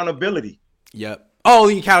the accountability. Yep. Oh,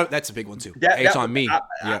 that's a big one too. It's on me.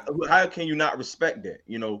 How can you not respect that?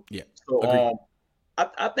 Yeah. So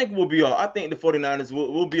I think we'll be all. I think the 49ers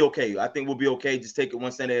will be okay. I think we'll be okay. Just take it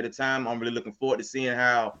one Sunday at a time. I'm really looking forward to seeing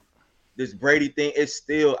how this Brady thing is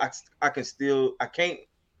still. I can't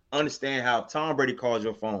understand how Tom Brady calls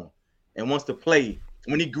your phone and wants to play.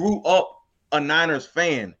 When he grew up a Niners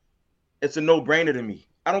fan, it's a no-brainer to me.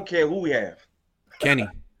 I don't care who we have. Kenny.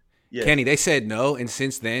 Yeah. Kenny, they said no, and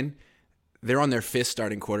since then, they're on their 5th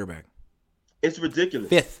starting quarterback. It's ridiculous.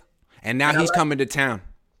 5th. And now he's coming to town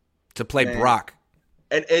to play Brock.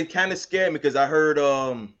 And it kind of scared me because I heard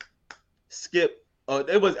Skip.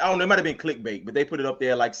 It was, I don't know, it might have been clickbait, but they put it up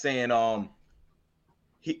there like saying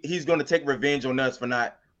he's going to take revenge on us for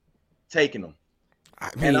not taking him. I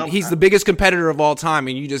mean, he's the biggest competitor of all time,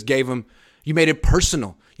 and you just gave him. You made it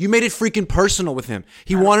personal. You made it freaking personal with him.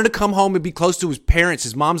 He wanted to come home and be close to his parents.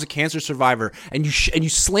 His mom's a cancer survivor, and you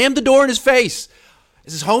slammed the door in his face.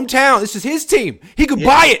 This is hometown. This is his team. He could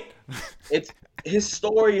buy it. His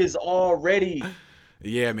story is already.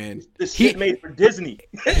 Yeah, man. This shit made for Disney.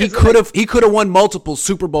 He could have won multiple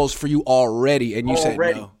Super Bowls for you already, and you said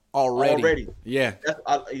no. Already. Yeah.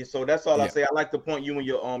 So that's all I say. I like the point you and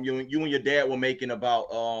your dad were making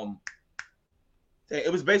about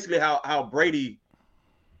it was basically how Brady.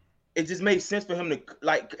 It just made sense for him to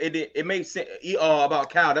like it. It made sense about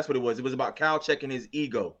Cal. That's what it was. It was about Cal checking his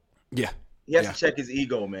ego. Yeah. He has to check his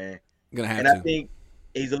ego, man. I think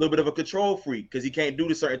he's a little bit of a control freak because he can't do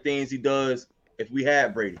the certain things he does if we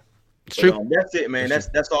had Brady. It's true. That's it, man.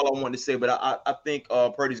 That's all I wanted to say. But I think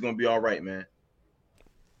Purdy's gonna be all right, man.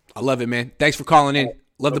 I love it, man. Thanks for calling in.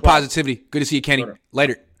 Love the positivity. Good to see you, Kenny.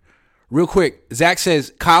 Later. Real quick, Zach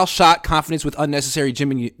says Kyle shot confidence with unnecessary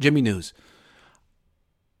Jimmy news.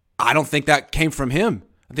 I don't think that came from him.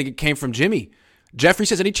 I think it came from Jimmy. Jeffrey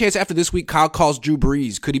says, any chance after this week Kyle calls Drew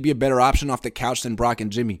Brees? Could he be a better option off the couch than Brock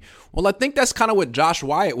and Jimmy? Well, I think that's kind of what Josh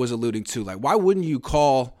Wyatt was alluding to. Like, why wouldn't you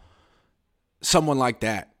call someone like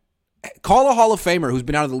that? Call a Hall of Famer who's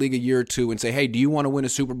been out of the league a year or two and say, hey, do you want to win a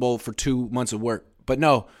Super Bowl for 2 months of work? But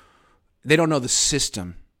no, they don't know the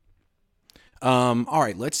system. All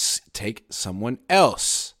right, let's take someone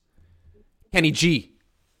else. Kenny G.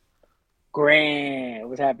 Grant,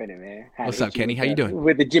 what's happening, man? What's up, Kenny? How you doing?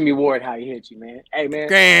 With the Jimmy Ward, how he hit you, man. Hey, man.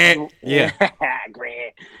 Grant. Yeah.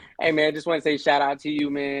 Grant. Hey, man, just want to say shout out to you,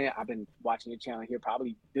 man. I've been watching your channel here.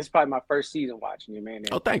 This is probably my first season watching you, man.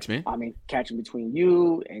 And, oh, thanks, man. I mean, catching between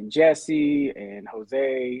you and Jesse and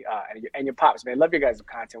Jose and your pops, man. Love your guys'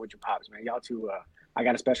 content with your pops, man. Y'all two I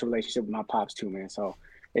got a special relationship with my pops too, man. So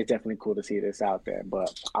it's definitely cool to see this out there.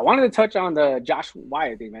 But I wanted to touch on the Josh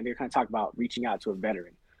Wyatt thing, man. They're kind of talking about reaching out to a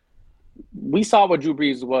veteran. We saw what Drew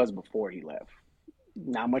Brees was before he left.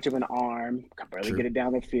 Not much of an arm, can barely get it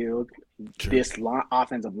down the field. This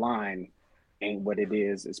offensive line ain't what it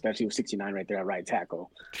is, especially with 69 right there at right tackle.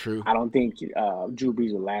 True. I don't think Drew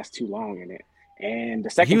Brees will last too long in it. And the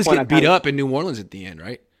second he was point getting beat up in New Orleans at the end,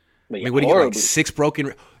 right? Yeah, I mean, what did he get, like 6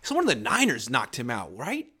 broken? So one of the Niners knocked him out,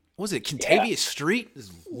 right? Was it Contavious Street?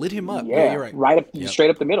 Just lit him up. Yeah, you're right. Up, straight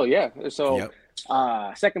up the middle. Yeah. So,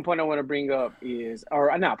 second point I want to bring up is,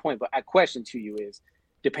 or not a point, but a question to you is,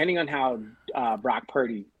 depending on how Brock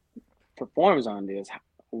Purdy performs on this,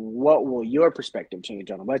 what will your perspective change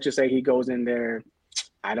on him? Let's just say he goes in there.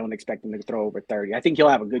 I don't expect him to throw over 30. I think he'll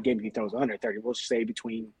have a good game if he throws under 30. We'll say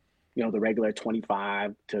between, the regular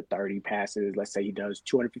 25 to 30 passes. Let's say he does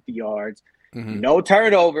 250 yards, no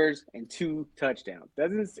turnovers, and 2 touchdowns.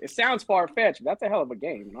 It sounds far-fetched, but that's a hell of a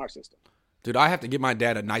game in our system. Dude, I have to get my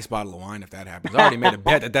dad a nice bottle of wine if that happens. I already made a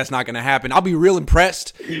bet that that's not going to happen. I'll be real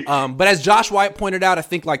impressed. But as Josh White pointed out, I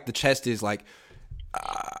think like the chest is like,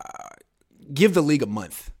 give the league a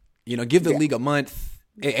month. Give the league a month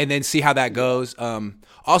and then see how that goes.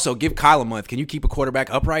 Also, give Kyle a month. Can you keep a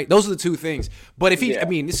quarterback upright? Those are the 2 things. But if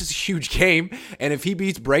this is a huge game, and if he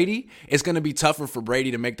beats Brady, it's going to be tougher for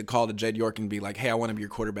Brady to make the call to Jed York and be like, hey, I want to be your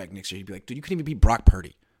quarterback next year. He'd be like, dude, you couldn't even beat Brock Purdy.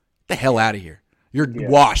 Get the hell out of here. You're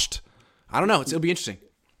washed. I don't know. It'll be interesting.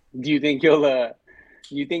 Do you think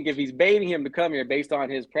you think if he's baiting him to come here based on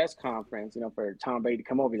his press conference, for Tom Brady to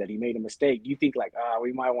come over, that he made a mistake, do you think like,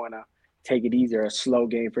 we might want to take it easy or a slow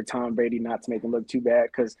game for Tom Brady not to make him look too bad?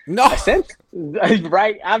 Because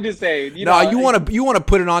right? I'm just saying. You want to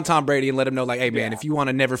put it on Tom Brady and let him know, like, hey man, if you want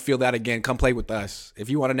to never feel that again, come play with us. If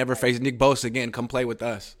you want to never face Nick Bosa again, come play with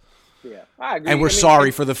us. Yeah, I agree. And we're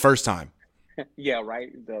sorry for the first time. Yeah,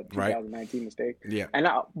 right. The 2019 mistake. Yeah. And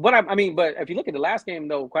but if you look at the last game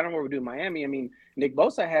though, quite remember we do in Miami. I mean, Nick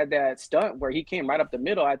Bosa had that stunt where he came right up the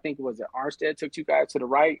middle. I think it was Armstead took 2 guys to the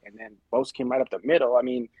right, and then Bosa came right up the middle. I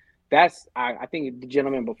mean, I think the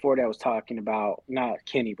gentleman before that was talking about, not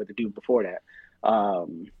Kenny, but the dude before that,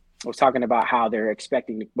 was talking about how they're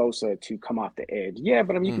expecting Nick Bosa to come off the edge. Yeah,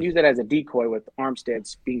 but you can use that as a decoy with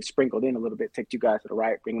Armstead being sprinkled in a little bit, take 2 guys to the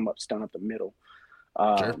right, bring them up, stun up the middle.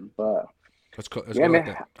 Sure. But let's go. Yeah,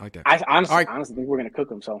 man. I like that. I honestly think we're going to cook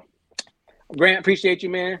them. So, Grant, appreciate you,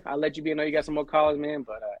 man. I'll let you be. I know you got some more callers, man.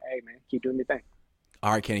 But, hey, man, keep doing your thing.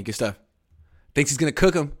 All right, Kenny, good stuff. Thinks he's going to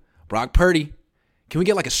cook him. Brock Purdy. Can we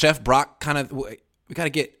get like a Chef Brock kind of – we got to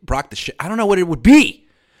get Brock the shit. I don't know what it would be.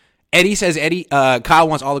 Eddie says Kyle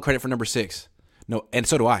wants all the credit for number 6. No, and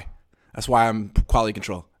so do I. That's why I'm quality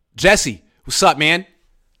control. Jesse, what's up, man?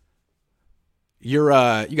 You're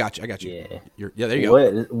I got you. Yeah. There you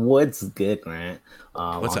go. What's good, Grant?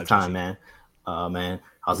 What's up, time, man? Man,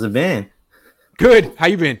 how's it been? Good. How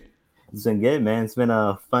you been? It's been good, man. It's been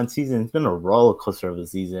a fun season. It's been a roller coaster of a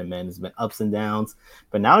season, man. It's been ups and downs,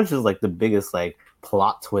 but now it's just like the biggest like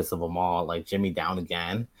plot twist of them all. Like Jimmy down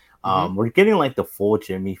again. We're getting like the full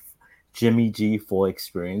Jimmy G full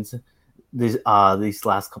experience these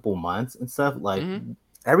last couple of months and stuff. Like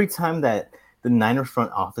every time that the Niners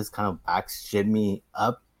front office kind of backs Jimmy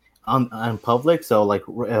up on public. So like,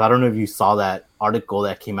 I don't know if you saw that article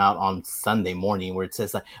that came out on Sunday morning where it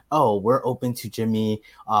says like, oh, we're open to Jimmy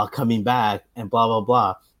coming back and blah, blah,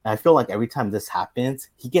 blah. And I feel like every time this happens,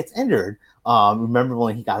 he gets injured. Remember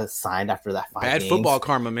when he got signed after that 5 Bad games? football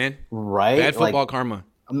karma, man. Right? Bad football karma.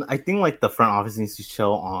 I think like the front office needs to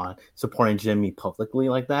show on supporting Jimmy publicly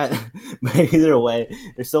like that. But either way,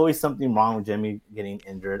 there's always something wrong with Jimmy getting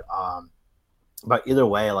injured. But either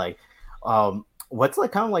way, like, what's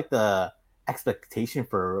like kind of like the expectation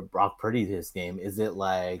for Brock Purdy this game? Is it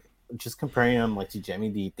like just comparing him like to Jimmy?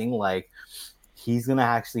 Do you think like he's gonna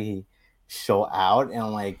actually show out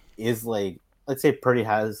and like is like, let's say Purdy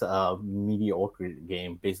has a mediocre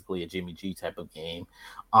game, basically a Jimmy G type of game?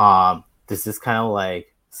 Does this kind of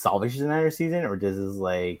like salvage the Niners season, or does this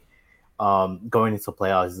like going into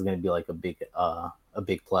playoffs is going to be like a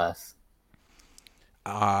big plus?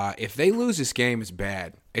 If they lose this game, it's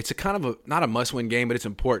bad. It's a kind of not a must-win game, but it's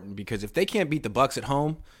important because if they can't beat the Bucs at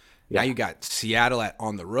home, now you got Seattle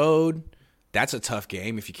on the road. That's a tough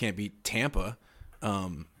game if you can't beat Tampa.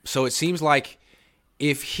 So it seems like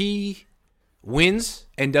if he wins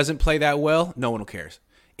and doesn't play that well, no one cares.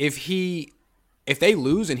 If they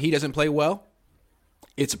lose and he doesn't play well,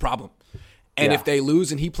 it's a problem. And if they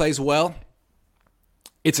lose and he plays well,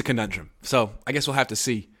 it's a conundrum. So I guess we'll have to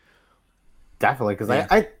see. Definitely, because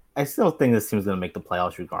I still think this team's going to make the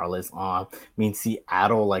playoffs regardless. I mean,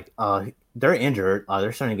 Seattle, like, they're injured.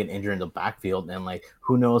 They're starting to get injured in the backfield, and like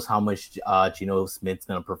who knows how much Geno Smith's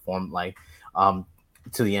gonna perform like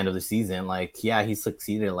to the end of the season. Like, yeah, he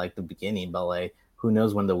succeeded at like the beginning, but like who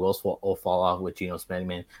knows when the wheels will fall off with Geno Smith.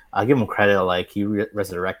 Man, I give him credit. Like he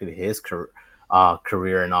resurrected his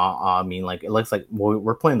career and all. I mean, like it looks like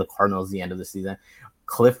we're playing the Cardinals at the end of the season.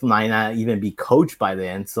 Cliff might not even be coached by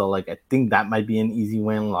then, so like I think that might be an easy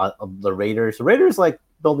win. A lot of the Raiders like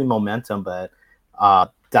building momentum, but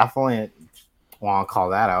definitely want to call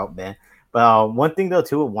that out, man. But one thing though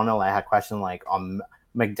too, I had a question like on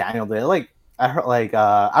McDaniel. Like I heard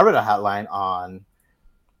I read a headline on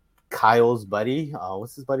Kyle's buddy.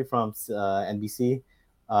 What's his buddy from NBC?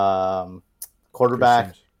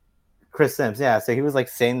 Quarterback Chris Sims. Yeah, so he was like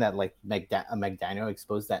saying that like McDaniel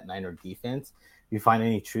exposed that Niner defense. You find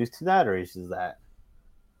any truth to that, or is just that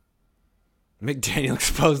McDaniel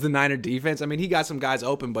exposed the Niner defense? I mean, he got some guys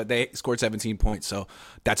open, but they scored 17 points, so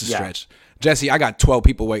that's a stretch. Jesse, I got 12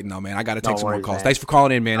 people waiting, though, man. I got to take some more calls. Man. Thanks for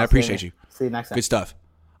calling in, man. I appreciate you. See you next time. Good stuff.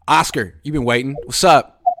 Oscar, you've been waiting. What's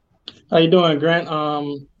up? How you doing, Grant?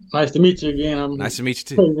 Nice to meet you again. Nice to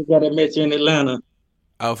meet you, too. Glad I met you in Atlanta.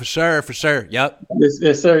 Oh, for sure. Yep.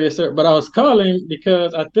 Yes, sir. But I was calling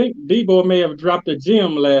because I think Debo may have dropped a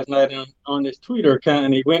gem last night on his Twitter account,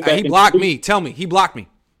 and he went back. He blocked me. Tell me, he blocked me.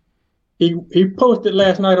 He posted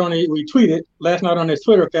last night we tweeted last night on his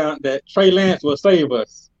Twitter account that Trey Lance will save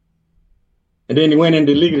us, and then he went and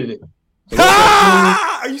deleted it. So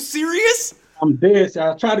are you serious? I'm dead.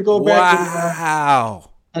 So I tried to go back.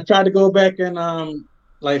 Wow. I tried to go back and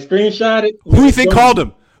like screenshot it. Who do you think called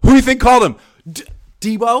him?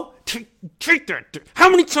 Debo? How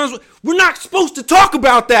many times? We're not supposed to talk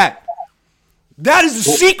about that. That is a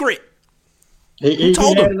secret. He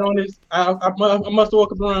told him? It on his. I must have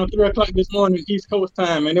woke up around 3 o'clock this morning East Coast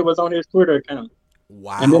time, and it was on his Twitter account.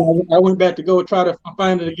 Wow. And then I went back to go try to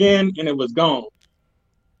find it again, and it was gone.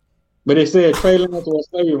 But it said Trey Lance will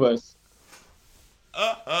save us.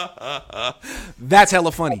 That's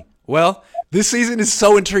hella funny. Well, this season is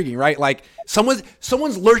so intriguing, right? Like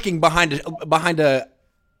someone's lurking behind a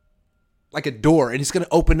like a door, and it's gonna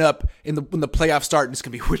open up when the playoffs start, and it's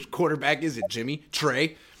gonna be, which quarterback is it? Jimmy?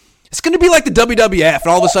 Trey? It's gonna be like the WWF, and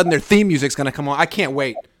all of a sudden their theme music's gonna come on. I can't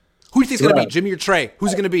wait. Who do you think it's gonna be? Jimmy or Trey?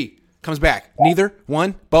 Who's it gonna be? Comes back? Neither?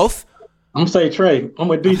 One? Both? I'm gonna say Trey. I'm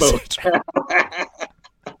with Debo.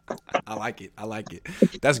 I like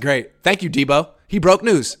it. That's great. Thank you, Debo. He broke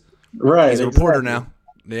news. Right. He's a reporter now.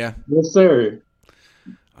 Yeah. Yes, sir.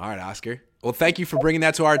 All right, Oscar. Well, thank you for bringing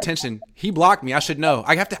that to our attention. He blocked me. I should know.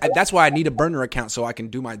 That's why I need a burner account so I can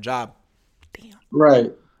do my job. Damn.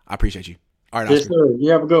 Right. I appreciate you. All right, yes, Oscar. sir.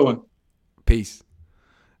 You have a good one. Peace.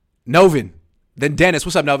 Novin. Then Dennis.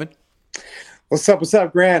 What's up, Novin? What's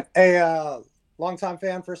up, Grant? Hey, longtime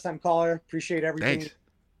fan, first time caller. Appreciate everything. Thanks.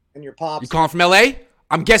 And your pops. You calling from LA?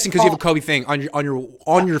 I'm guessing because you have a Kobe thing on your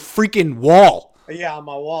freaking wall. Yeah, on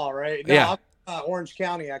my wall, right? No, yeah. I'm, Orange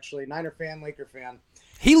County, actually. Niner fan, Laker fan.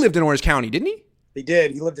 He lived in Orange County, didn't he? He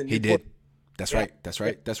did. He lived in Newport. He did. That's right.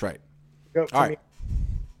 Go, all right.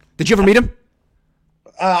 Did you ever meet him?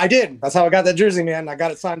 I did. That's how I got that jersey, man. I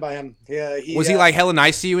got it signed by him. Yeah. Was he like hella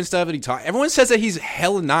nice to you and stuff? And he talked. Everyone says that he's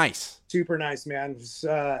hella nice. Super nice, man.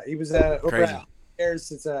 He was over at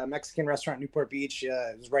it's a Mexican restaurant in Newport Beach.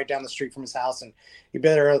 It was right down the street from his house, and he'd be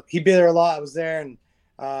there a lot. I was there, and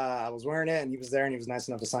I was wearing it, and he was there, and he was nice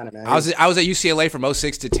enough to sign it, man. I was at UCLA from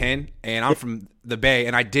 06 to 10, and I'm from the Bay,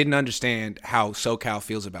 and I didn't understand how SoCal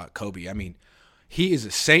feels about Kobe. I mean, he is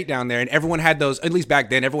a saint down there, and everyone had those. At least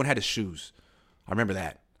back then, everyone had his shoes. I remember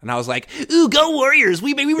that, and I was like, "Ooh, go Warriors!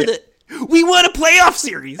 We won a playoff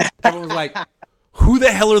series." Everyone was like, "Who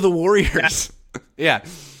the hell are the Warriors?" Yeah.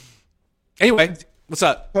 Anyway. What's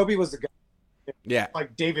up? Kobe was the guy. Yeah.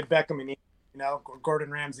 Like David Beckham and, Gordon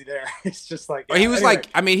Ramsay there. It's just like. Yeah, he was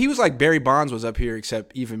he was like Barry Bonds was up here,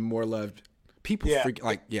 except even more loved. People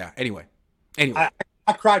Anyway. I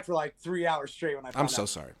cried for like 3 hours straight when I found out. I'm so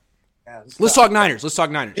sorry. Yeah, let's talk Niners.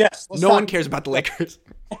 Yes. No one cares about the Lakers.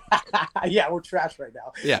 Yeah, we're trash right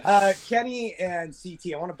now. Yeah. Kenny and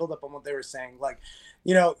CT, I want to build up on what they were saying. Like,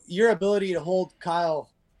 your ability to hold Kyle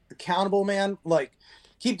accountable, man, like,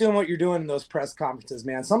 keep doing what you're doing in those press conferences,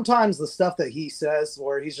 man. Sometimes the stuff that he says,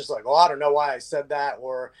 where he's just like, "Oh, I don't know why I said that,"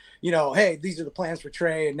 or, "Hey, these are the plans for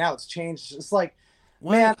Trey, and now it's changed." It's like,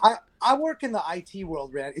 man, I work in the IT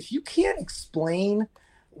world, man. If you can't explain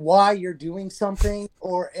why you're doing something,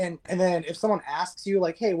 and then if someone asks you,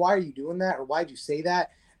 like, "Hey, why are you doing that?" or "Why'd you say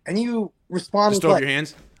that?" and you respond just with throw like, your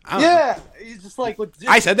hands. Yeah, it's just like,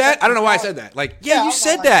 I said that. I don't know why I said that. Like, yeah, you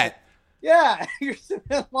said that. Yeah, you're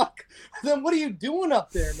like, then what are you doing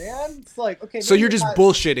up there, man? It's like, okay. So you're just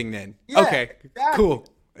bullshitting then. Yeah, okay, exactly. Cool.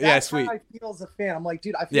 That's sweet. how I feel as a fan. I'm like,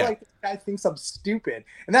 dude, I feel Yeah. like this guy thinks I'm stupid,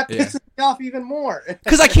 and that Yeah. pisses me off even more.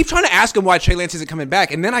 Because I keep trying to ask him why Trey Lance isn't coming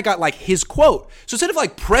back, and then I got like his quote. So instead of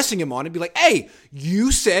like pressing him on it, be like, "Hey,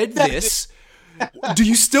 you said this. Do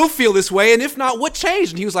you still feel this way? And if not, what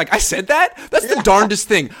changed?" And he was like, "I said that? That's the darndest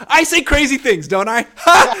thing. I say crazy things, don't I?"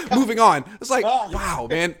 Moving on. It's like, wow,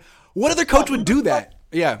 man. What other coach would do that?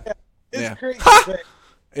 Yeah. It's crazy. But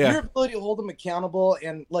Yeah. your ability to hold them accountable,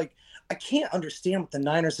 and like, I can't understand what the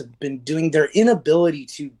Niners have been doing. Their inability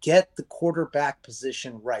to get the quarterback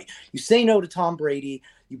position right. You say no to Tom Brady.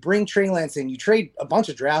 You bring Trey Lance in. You trade a bunch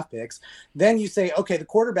of draft picks. Then you say, okay, the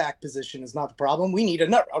quarterback position is not the problem. We need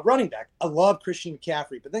a running back. I love Christian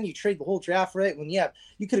McCaffrey. But then you trade the whole draft right when you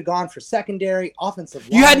could have gone for secondary, offensive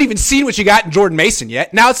line. You hadn't even seen what you got in Jordan Mason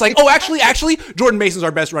yet. Now it's like, oh, actually, Jordan Mason's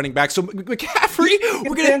our best running back. So McCaffrey,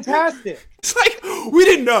 we're gonna fantastic. It's like we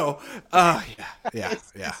didn't know. Yeah.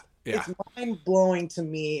 It's mind-blowing to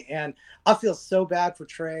me, and I feel so bad for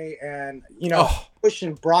Trey, and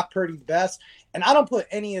pushing Brock Purdy the best. And I don't put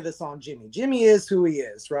any of this on Jimmy. Jimmy is who he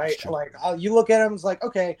is, right? Like, you look at him, it's like,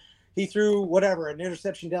 okay, he threw an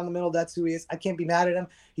interception down the middle. That's who he is. I can't be mad at him.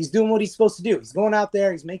 He's doing what he's supposed to do. He's going out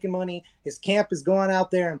there. He's making money. His camp is going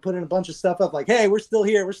out there and putting a bunch of stuff up like, hey, we're still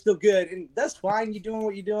here. We're still good. And that's fine. You're doing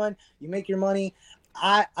what you're doing. You make your money.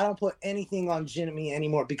 I don't put anything on Jimmy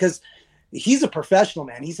anymore because he's a professional,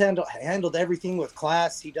 man. He's handled everything with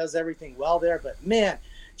class. He does everything well there. But, man,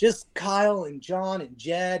 just Kyle and John and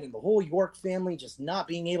Jed and the whole York family just not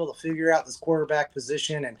being able to figure out this quarterback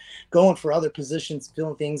position and going for other positions,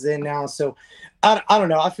 filling things in now. So, I don't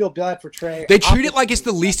know. I feel bad for Trey. They treat it like it's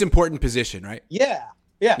the least important position, right? Yeah.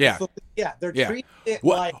 So, they're treating it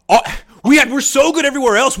like we're so good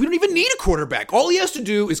everywhere else. We don't even need a quarterback. All he has to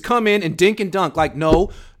do is come in and dink and dunk. Like,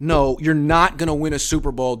 no, you're not gonna win a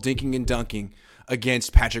Super Bowl dinking and dunking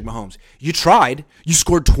against Patrick Mahomes. You tried. You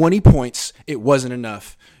scored 20 points. It wasn't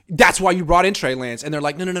enough. That's why you brought in Trey Lance. And they're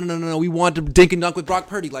like, no. We want to dink and dunk with Brock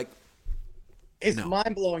Purdy. Like, it's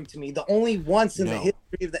mind-blowing to me. The only once in the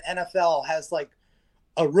history of the NFL has like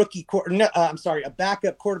a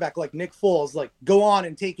backup quarterback like Nick Foles, like go on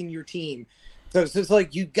and take in your team. So it's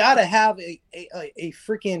like you got to have a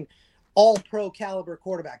freaking all-pro caliber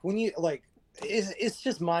quarterback. When you like, it's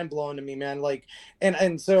just mind-blowing to me, man. Like,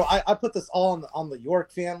 and so I put this all on the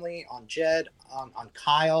York family, on Jed, on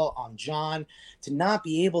Kyle, on John, to not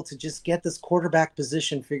be able to just get this quarterback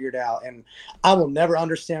position figured out. And I will never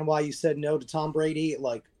understand why you said no to Tom Brady.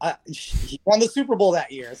 Like, he won the Super Bowl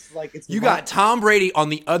that year. It's like you got Tom Brady on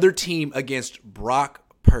the other team against Brock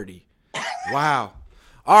Purdy. Wow.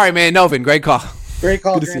 All right, man. Novin, great call. Great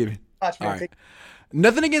call. Good to see you, man. All right.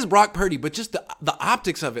 Nothing against Brock Purdy, but just the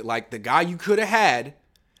optics of it, like the guy you could have had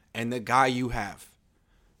and the guy you have.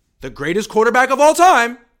 The greatest quarterback of all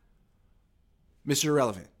time, Mr.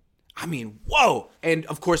 Irrelevant. I mean, whoa. And,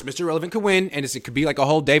 of course, Mr. Irrelevant could win, and it could be like a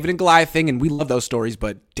whole David and Goliath thing, and we love those stories,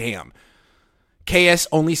 but damn. KS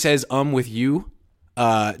only says with you.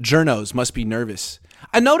 Journos must be nervous.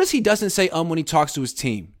 I notice he doesn't say when he talks to his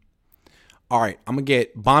team. All right, I'm going to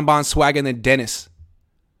get Bon Swag and then Dennis.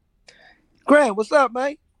 Grant, what's up,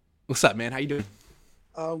 man? What's up, man? How you doing?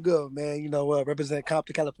 I'm good, man. Represent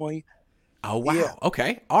Compton, California. Oh, wow. Yeah.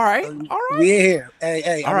 Okay. All right. We're here.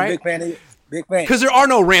 Hey, all I'm right. a big fan of you. Big fan. Because there are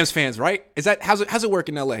no Rams fans, right? Is that how's it work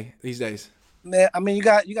in LA these days? Man, I mean, you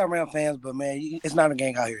got Ram fans, but man, it's not a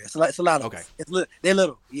gang out here. It's a lot of. Okay. They're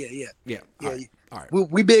little. Yeah. All right.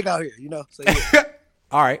 We big out here, So yeah.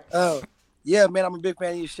 All right. Yeah, man, I'm a big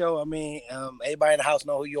fan of your show. I mean, everybody in the house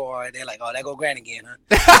know who you are. They're like, oh, there go Grant again,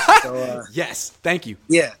 huh? So, yes, thank you.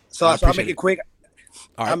 Yeah, so I'll make it quick.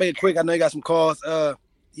 All right. I'll make it quick. I know you got some calls.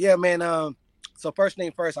 Yeah, man. So first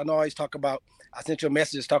thing first, I know I always talk about. I sent you a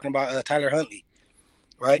message talking about Tyler Huntley,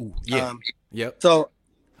 right? Ooh, yeah. Yep. So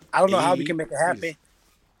I don't know how we can make it happen.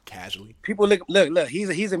 Casually. People look.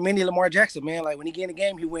 He's a mini Lamar Jackson, man. Like when he get in the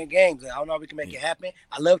game, he win games. I don't know how we can make it happen.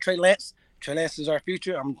 I love Trey Lance. Trey Lance is our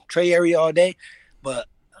future. I'm Trey area all day, but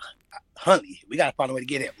Huntley, we got to find a way to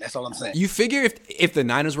get him. That's all I'm saying. You figure if the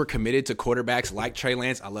Niners were committed to quarterbacks like Trey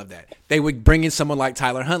Lance, I love that. They would bring in someone like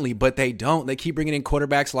Tyler Huntley, but they don't. They keep bringing in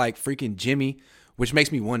quarterbacks like freaking Jimmy, which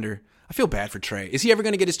makes me wonder. I feel bad for Trey. Is he ever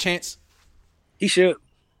going to get his chance? He should.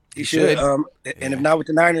 He should. And if not with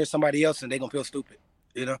the Niners, somebody else, and they're going to feel stupid,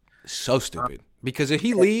 So stupid. Because if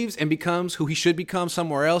he leaves and becomes who he should become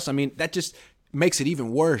somewhere else, I mean, that just makes it even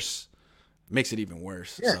worse.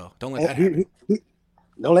 Yeah. So don't let that happen.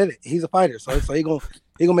 Don't let it. He's a fighter, so he gonna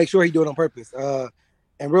make sure he do it on purpose.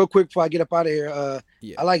 And real quick before I get up out of here,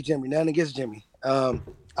 I like Jimmy. Nothing against Jimmy.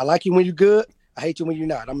 I like you when you're good. I hate you when you're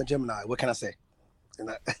not. I'm a Gemini. What can I say?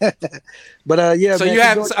 But yeah. So man, you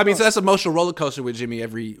have. keep So going. that's an emotional roller coaster with Jimmy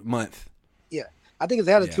every month. Yeah, I think his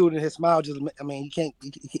attitude and his smile just. I mean,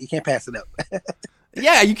 you can't pass it up.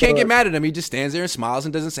 Yeah, you can't get mad at him. He just stands there and smiles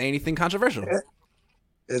and doesn't say anything controversial.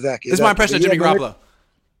 Exactly. This is my impression of Jimmy Garoppolo.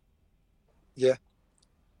 Yeah.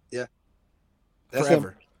 That's Forever.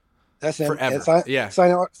 him. That's him. Forever. Yeah.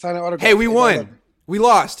 Signing autographs. Hey, we won. We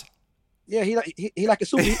lost. Yeah, he like a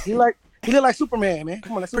super. he look like Superman, man.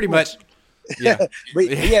 Come on, that's Pretty Superman. much. Yeah. But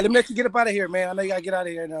yeah, let me let you get up out of here, man. I know you gotta get out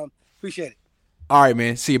of here, and appreciate it. All right,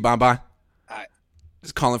 man. See you, Bon Bon. All right.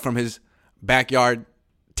 Just calling from his backyard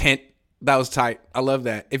tent. That was tight. I love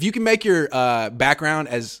that. If you can make your background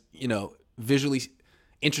as, visually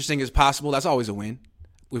interesting as possible, that's always a win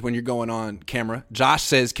when you're going on camera. Josh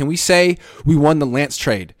says, can we say we won the Lance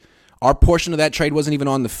trade? Our portion of that trade wasn't even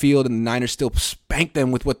on the field, and the Niners still spanked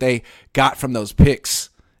them with what they got from those picks.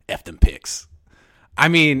 F them picks. I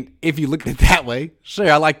mean, if you look at it that way,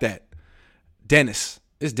 sure, I like that. Dennis.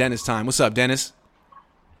 It's Dennis time. What's up, Dennis?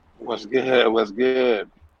 What's good? What's good?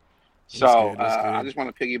 So I just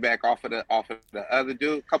want to piggyback off of the other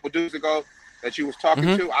dude, a couple dudes ago that you was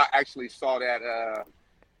talking to. I actually saw that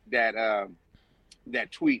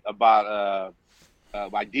tweet about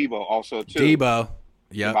by Debo also too. Debo,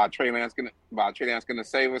 yeah, about Trey Lance gonna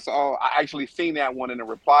save us all. I actually seen that one in a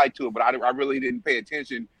reply to it, but I really didn't pay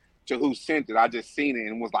attention to who sent it. I just seen it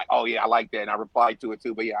and was like, oh yeah, I like that, and I replied to it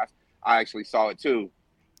too. But yeah, I actually saw it too.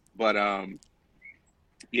 But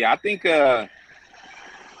yeah, I think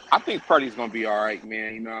Purdy's gonna be all right,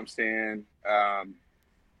 man. You know what I'm saying?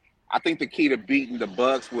 I think the key to beating the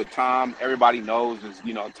Bucs with Tom, everybody knows, is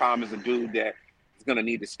Tom is a dude that is gonna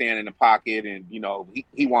need to stand in the pocket, and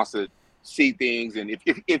he wants to see things, and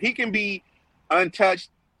if he can be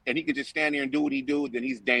untouched and he can just stand there and do what he do, then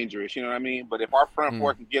he's dangerous. You know what I mean? But if our front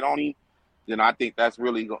four can get on him, then I think that's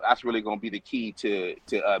really going to be the key to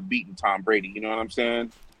beating Tom Brady. You know what I'm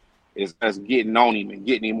saying? Is us getting on him and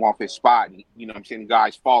getting him off his spot. And, you know what I'm saying?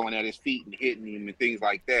 Guys falling at his feet and hitting him and things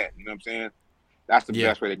like that. You know what I'm saying? That's the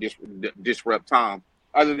best way to disrupt Tom.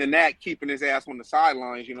 Other than that, keeping his ass on the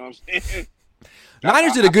sidelines. You know what I'm saying?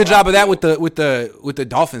 Niners did a good job of that with the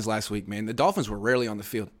Dolphins last week, man. The Dolphins were rarely on the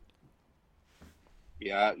field.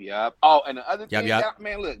 Yeah. Oh, and the other thing,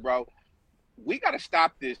 man, look, bro, we got to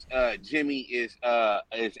stop this. Jimmy is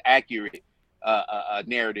accurate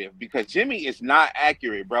narrative, because Jimmy is not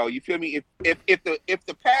accurate, bro. You feel me? If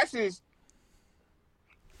the passes,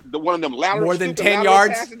 one of them lateral more than 10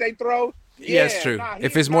 yards passes they throw, yeah, it's true.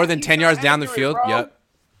 If it's more than 10 yards down the field, bro. Yep.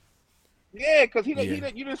 Yeah, because you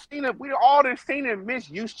just seen him. We all done seen him miss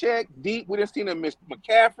Juszczyk deep. We done seen him miss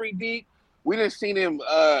McCaffrey deep. We done seen him,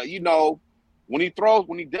 when he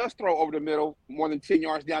does throw over the middle, more than 10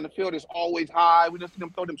 yards down the field, it's always high. We done seen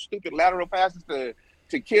him throw them stupid lateral passes to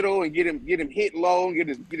Kittle and get him hit low and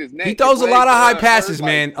get his neck. He throws a lot of high passes,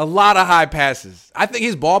 man. A lot of high passes. I think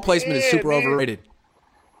his ball placement is super overrated.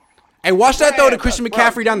 Hey, watch that throw to Christian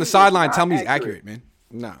McCaffrey down the sideline. Tell me he's accurate, man.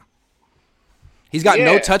 No. He's got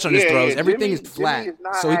no touch on his throws. Everything is flat.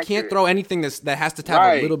 So he can't throw anything that has to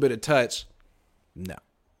have a little bit of touch. No.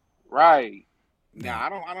 Right. No,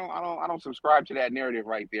 I don't subscribe to that narrative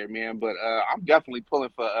right there, man. But I'm definitely pulling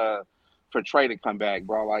for Trey to come back,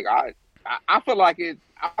 bro. Like I feel like it.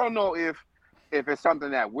 I don't know if it's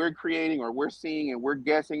something that we're creating or we're seeing and we're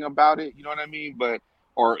guessing about it. You know what I mean?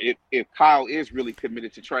 Or if Kyle is really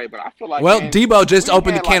committed to Trey. But I feel like, man, Debo just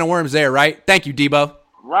opened the can of worms there, right? Thank you, Debo.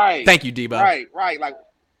 Right. Thank you, Debo. Right. Like,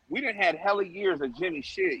 we done had hella years of Jimmy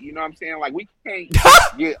shit. You know what I'm saying? Like, we can't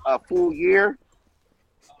get a full year.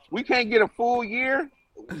 We can't get a full year.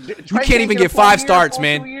 You can't even get 5 starts,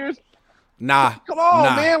 man. Nah. Come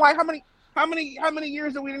on, man. Like, how many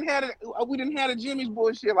years that we didn't have a Jimmy's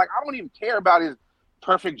bullshit? Like, I don't even care about his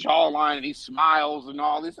perfect jawline and he smiles and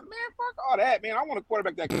all this. Man, fuck all that, man. I want a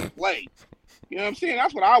quarterback that can play. You know what I'm saying?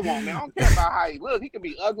 That's what I want, man. I don't care about how he looks. He can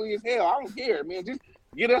be ugly as hell. I don't care, man. Just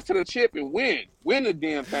get us to the chip and win. Win the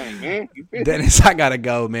damn thing, man. Dennis, I gotta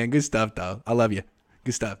go, man. Good stuff, though. I love you.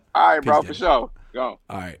 Good stuff. All right, Peace, bro, Dennis. for sure. Go.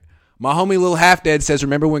 All right. My homie Lil Half Dead says,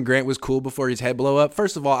 remember when Grant was cool before his head blew up?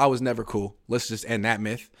 First of all, I was never cool. Let's just end that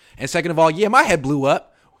myth. And second of all, yeah, my head blew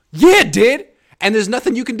up. Yeah, it did. And there's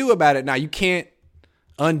nothing you can do about it now. You can't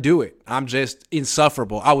undo it. I'm just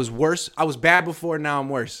insufferable. I was worse. I was bad before. Now I'm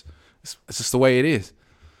worse. It's just the way it is.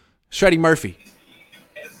 Shreddy Murphy.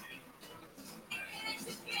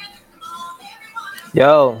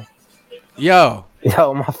 Yo,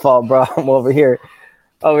 my fault, bro. I'm over here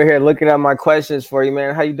looking at my questions for you,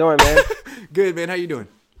 man. How you doing, man? Good, man. How you doing?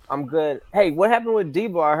 I'm good. Hey, what happened with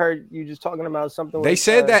Debo? I heard you just talking about something. They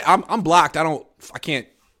said that I'm blocked. I can't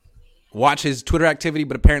watch his Twitter activity,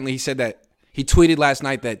 but apparently he said that He tweeted last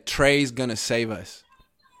night that Trey's gonna save us,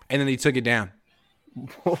 and then he took it down.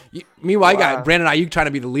 Meanwhile, you got Brandon Ayuk trying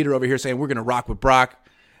to be the leader over here, saying we're gonna rock with Brock,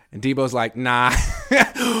 and Debo's like, nah,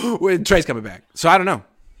 Trey's coming back. So I don't know.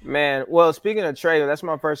 Man, well, speaking of Trey, that's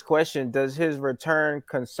my first question. Does his return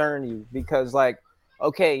concern you? Because, like,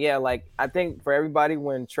 okay, yeah, like, I think for everybody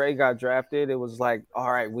when Trey got drafted, it was like,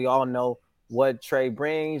 all right, we all know what Trey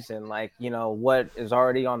brings and, like, you know, what is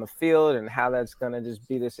already on the field and how that's going to just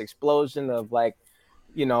be this explosion of, like,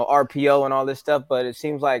 you know, RPO and all this stuff. But it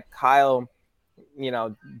seems like Kyle, you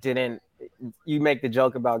know, didn't – you make the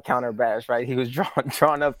joke about counter bash, right? He was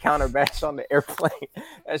drawing up counter bash on the airplane.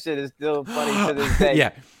 That shit is still funny to this day.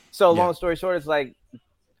 Yeah. So long story short, it's like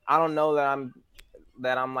I don't know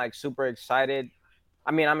that I'm like super excited.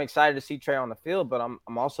 I mean, I'm excited to see Trey on the field, but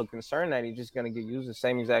I'm also concerned that he's just gonna get used the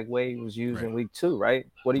same exact way he was used in week 2, right?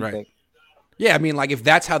 What do you think? Yeah, I mean, like if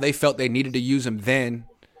that's how they felt they needed to use him then,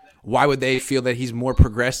 why would they feel that he's more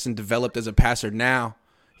progressed and developed as a passer now?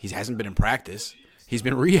 He hasn't been in practice. He's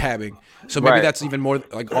been rehabbing. So maybe that's even more,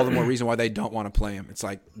 like, all the more reason why they don't want to play him. It's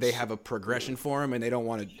like they have a progression for him, and they don't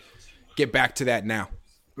want to get back to that now.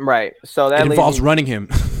 Right. So that it involves running him.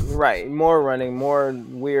 Right. More running, more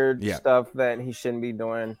weird stuff that he shouldn't be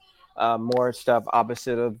doing, more stuff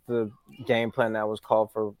opposite of the game plan that was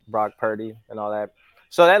called for Brock Purdy and all that.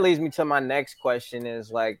 So that leads me to my next question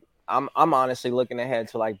is, like, I'm honestly looking ahead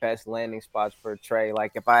to, like, best landing spots for Trey.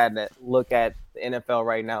 Like, if I had to look at the NFL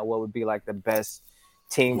right now, what would be, like, the best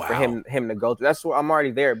team for him to go through? That's where I'm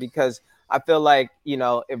already there, because I feel like, you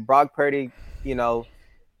know, if Brock Purdy, you know,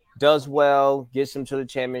 does well, gets him to the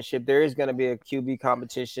championship, there is going to be a QB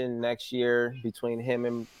competition next year between him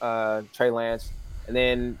and Trey Lance. And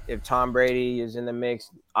then if Tom Brady is in the mix,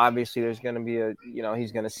 obviously there's going to be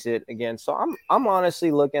he's going to sit again. So I'm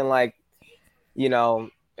honestly looking like, you know,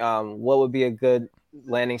 what would be a good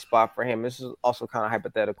landing spot for him. This is also kind of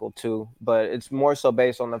hypothetical too, but it's more so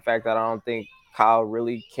based on the fact that I don't think Kyle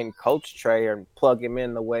really can coach Trey or plug him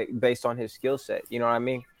in the way based on his skill set. You know what I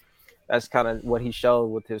mean? That's kind of what he showed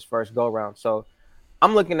with his first go round. So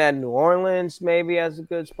I'm looking at New Orleans maybe as a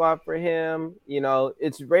good spot for him. You know,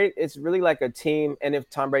 it's really like a team. And if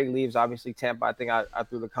Tom Brady leaves, obviously Tampa, I think I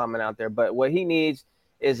threw the comment out there. But what he needs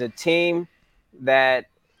is a team that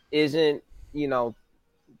isn't, you know,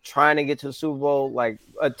 trying to get to the Super Bowl, like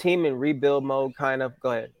a team in rebuild mode kind of.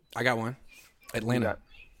 Go ahead. I got one. Atlanta.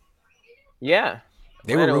 Yeah.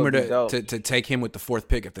 They were rumored to take him with the 4th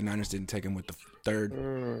pick if the Niners didn't take him with the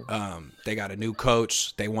 3rd. They got a new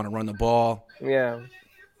coach. They want to run the ball. Yeah.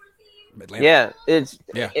 Atlanta. Yeah, it's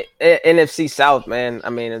NFC South, man. I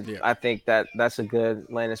mean, I think that's a good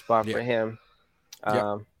landing spot for him.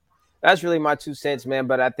 That's really my 2 cents, man.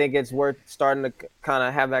 But I think it's worth starting to kind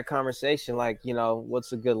of have that conversation, like, you know,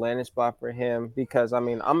 what's a good landing spot for him? Because, I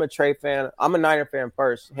mean, I'm a Trey fan. I'm a Niner fan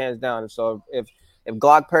first, hands down. So if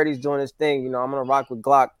Glock Purdy's doing his thing, you know, I'm going to rock with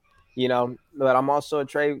Glock, you know. But I'm also a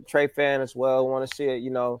Trey fan as well. Want to see it, you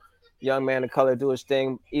know, young man of color do his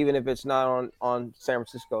thing, even if it's not on San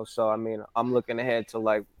Francisco. So, I mean, I'm looking ahead to,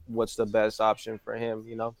 like, what's the best option for him,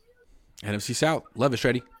 you know. NFC South. Love it,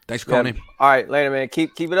 Shreddy. Thanks for calling in. All right, later, man.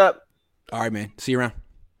 Keep it up. All right, man. See you around.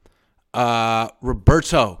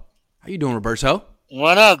 Roberto. How you doing, Roberto?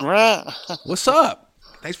 What up, Grant? What's up?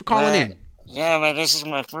 Thanks for calling in. Yeah, man. This is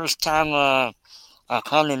my first time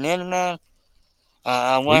calling in, man.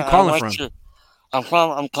 Where you calling from?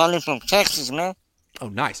 I'm calling from Texas, man. Oh,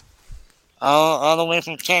 nice. All the way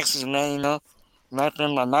from Texas, man. You know,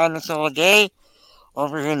 rapping my Niners all day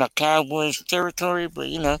over here in the Cowboys territory, but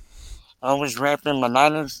you know, always rapping my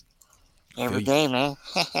Niners every day, man.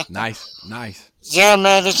 Nice. Yeah,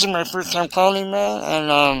 man. This is my first time calling, man,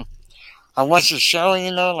 and I watch your show,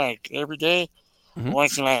 you know, like every day.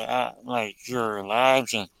 Watching like your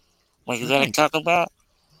lives and what you gotta talk about.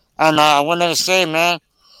 And I wanted to say, man,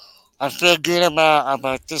 I feel good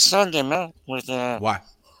about this Sunday, man. With why?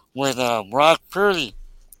 With Brock Purdy.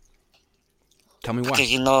 Tell me why.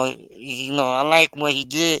 Because you know, I like what he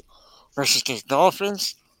did versus the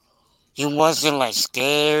Dolphins. He wasn't like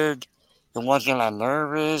scared. He wasn't like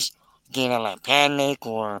nervous, getting like panic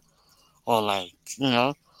or like, you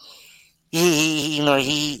know.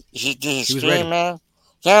 He did his thing, man.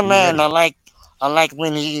 Yeah, man. I like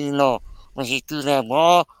when he threw that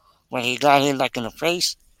ball, when he got hit like in the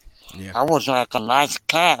face. Yeah. I was like a nice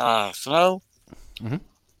cat, slow. And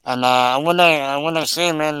I wanna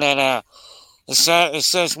say, man, that it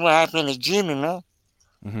says what happened to Jimmy, man.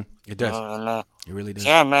 It does. It really does.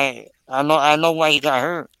 Yeah, man. I know why he got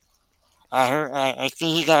hurt. I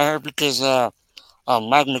think he got hurt because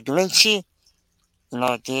Mike McGlinchey, you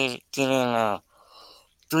know, didn't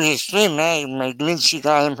do his thing, man. McGlinchey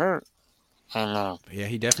got him hurt. And yeah,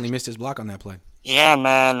 he definitely missed his block on that play. yeah,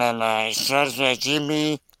 man, and it sucks that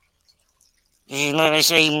Jimmy. They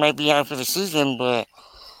say he might be out for the season, but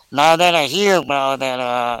now that I hear about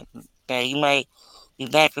that he might be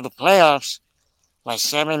back for the playoffs, like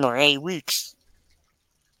 7 or 8 weeks.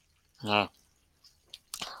 Yeah,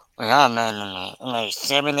 yeah, man, in like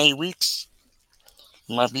 7, 8 weeks,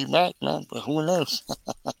 he might be back, man. But who knows?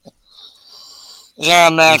 Yeah,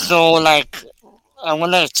 man. So like, I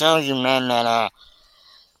want to tell you, man, that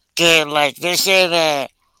like they say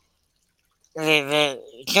that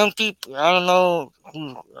some people, I don't know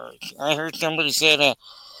who, I heard somebody say that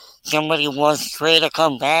somebody wants Trey to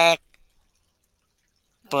come back,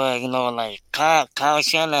 but like Kyle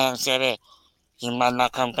Shanahan said that he might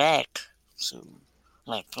not come back. So,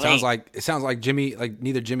 like, sounds like Jimmy, like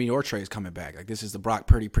neither Jimmy nor Trey is coming back. Like this is the Brock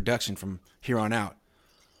Purdy production from here on out,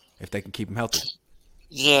 if they can keep him healthy.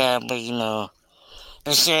 Yeah, but in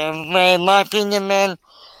my opinion, man,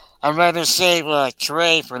 I'd rather save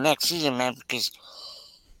Trey for next season, man, because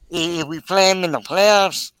if we play him in the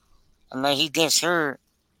playoffs and then he gets hurt,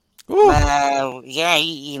 yeah,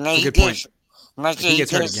 he gets, like he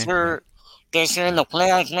gets hurt in the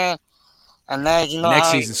playoffs, man, and then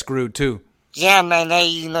next season's screwed too. Yeah, man, then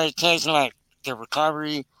it takes like the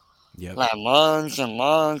recovery, like months and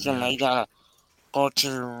months, and then you gotta go to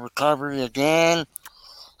the recovery again.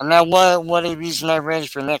 And then what if he's not ready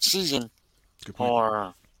for next season?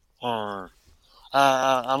 Or I'm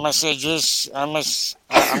gonna say I'm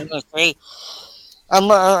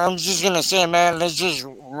just gonna say, man, let's just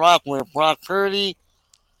rock with Brock Purdy.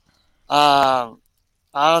 I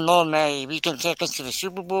don't know, man. If he can take us to the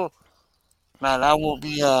Super Bowl, man, that will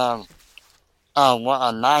be what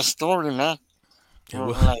a nice story, man.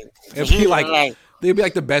 It'll be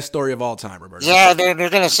like the best story of all time, Roberto. Yeah, they're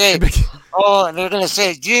gonna say,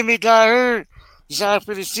 Jimmy got hurt. He's out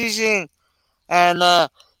for the season, and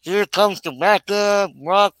here comes the backup,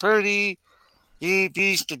 Brock Purdy. He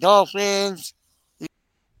beats the Dolphins.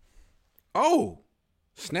 Oh,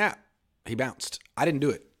 snap! He bounced. I didn't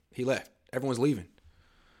do it. He left. Everyone's leaving.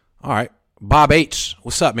 All right, Bob H.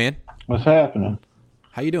 What's up, man? What's happening?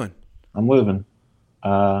 How you doing? I'm living.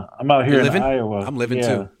 I'm out here in Iowa. I'm living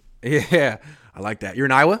too. Yeah, I like that. You're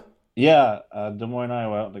in Iowa? Yeah, Des Moines,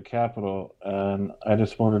 Iowa, out the capital. And I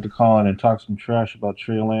just wanted to call in and talk some trash about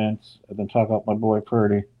Trey Lance and then talk about my boy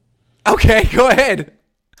Purdy. Okay, go ahead.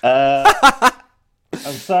 I'm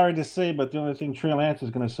sorry to say, but the only thing Trey Lance is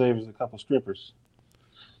going to save is a couple strippers.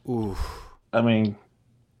 Ooh. I mean,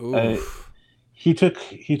 he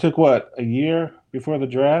took what, a year before the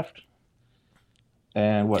draft,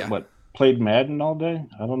 and what played Madden all day.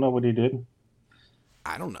 I don't know what he did.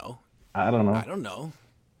 I don't know.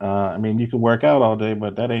 I mean, you can work out all day,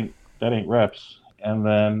 but that ain't reps. And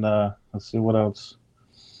then let's see what else.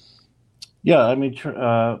 Yeah, I mean,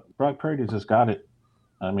 Brock Purdy's just got it.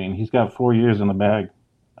 I mean, he's got 4 years in the bag,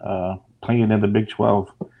 playing in the Big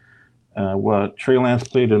 12. What Trey Lance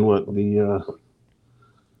played in the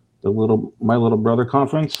My Little Brother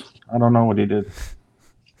conference. I don't know what he did.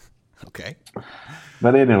 Okay.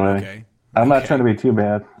 But anyway, I'm not trying to be too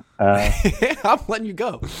bad. I'm letting you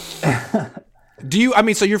go.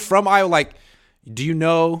 So you're from Iowa. Like, do you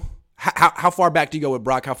know how far back do you go with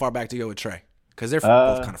Brock? How far back do you go with Trey? Because they're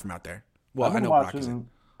both kind of from out there. Well, I know Brock isn't.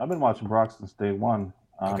 I've been watching Brock since day one.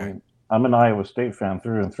 I'm an Iowa State fan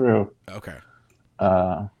through and through. Okay.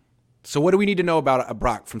 So what do we need to know about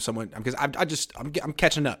Brock from someone? Because I'm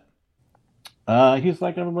catching up. He's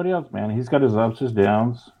like everybody else, man. He's got his ups, his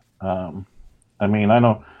downs. I mean, I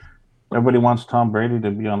know everybody wants Tom Brady to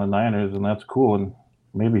be on the Niners, and that's cool. And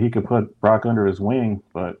maybe he could put Brock under his wing,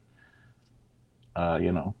 but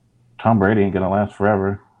Tom Brady ain't gonna last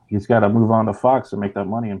forever. He's got to move on to Fox and make that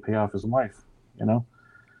money and pay off his wife.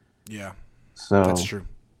 Yeah. So that's true.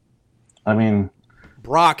 I mean,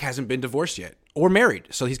 Brock hasn't been divorced yet or married,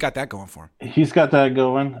 so he's got that going for him. He's got that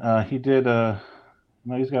going. He did. No,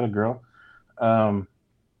 he's got a girl. Well,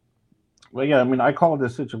 yeah. I mean, I called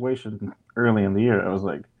this situation early in the year. I was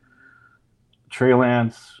like, Trey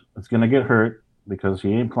Lance is gonna get hurt because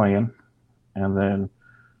he ain't playing, and then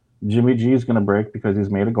Jimmy G is gonna break because he's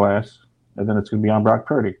made of glass, and then it's gonna be on Brock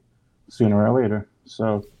Purdy sooner or later.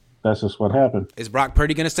 So that's just what happened. Is Brock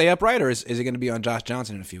Purdy gonna stay upright, or is it gonna be on Josh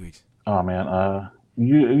Johnson in a few weeks? Oh man,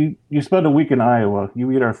 you spend a week in Iowa. You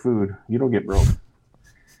eat our food. You don't get broke.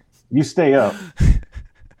 You stay up.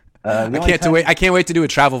 I can't wait to do a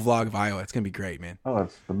travel vlog of Iowa. It's gonna be great, man. Oh,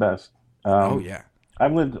 it's the best. Oh yeah. I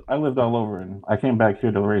lived all over, and I came back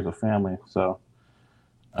here to raise a family. So,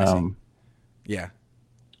 yeah.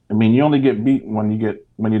 I mean, you only get beat when you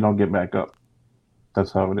don't get back up.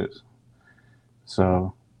 That's how it is.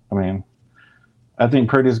 So, I mean, I think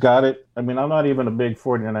Purdy's got it. I mean, I'm not even a big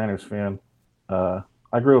 49ers fan.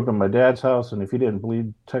 I grew up in my dad's house, and if you didn't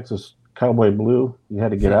bleed Texas Cowboy blue, you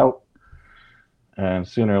had to get out. And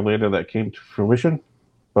sooner or later, that came to fruition.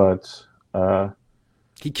 But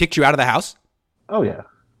he kicked you out of the house? Oh yeah.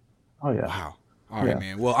 Wow. All right,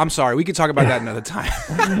 man. Well, I'm sorry. We can talk about that another time.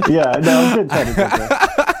 Yeah, no, I didn't try to get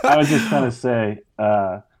that. I was just trying to say,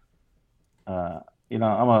 I'm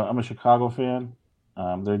a Chicago fan.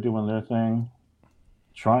 They're doing their thing,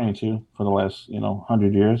 trying to for the last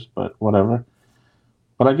 100 years, but whatever.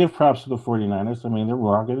 But I give props to the 49ers. I mean, they're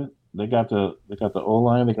rocking it. They got the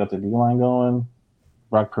O-line, they got the D-line going.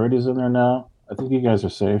 Brock Purdy's in there now. I think you guys are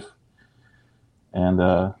safe.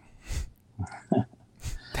 And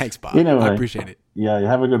thanks, Bob. Anyway, I appreciate it. Yeah, you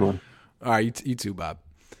have a good one. All right, you too, Bob.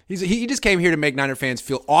 He just came here to make Niner fans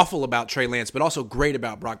feel awful about Trey Lance, but also great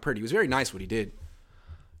about Brock Purdy. It was very nice what he did.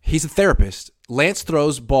 He's a therapist. Lance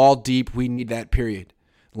throws ball deep. We need that, period.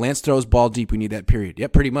 Lance throws ball deep. We need that, period.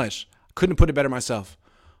 Yep, pretty much. Couldn't have put it better myself.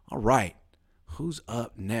 All right. Who's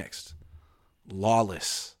up next?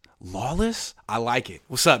 Lawless. Lawless? I like it.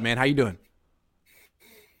 What's up, man? How you doing?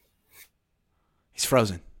 He's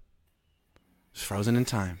frozen. He's frozen in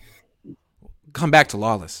time. Come back to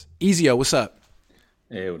Lawless. Ezio, what's up?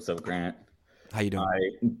 Hey, what's up, Grant? How you doing?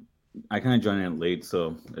 I kind of joined in late,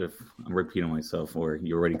 so if I'm repeating myself or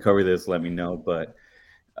you already covered this, let me know. But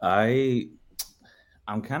I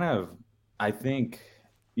think,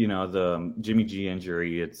 the Jimmy G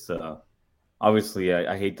injury, it's obviously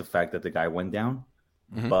I hate the fact that the guy went down,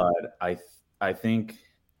 but I think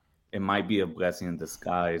it might be a blessing in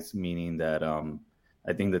disguise, meaning that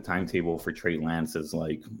I think the timetable for Trey Lance is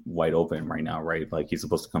like wide open right now, right? Like he's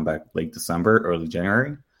supposed to come back late December, early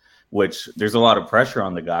January, which there's a lot of pressure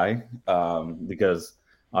on the guy because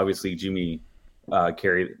obviously Jimmy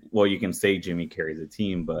you can say Jimmy carried the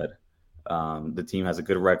team, but the team has a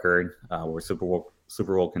good record. We're Super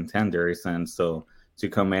Bowl contenders, and so to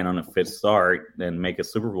come in on a fit start and make a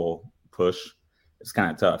Super Bowl push, it's kind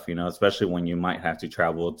of tough, especially when you might have to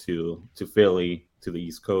travel to Philly, to the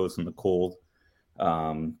East Coast in the cold.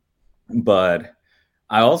 But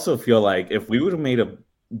I also feel like if we would have made a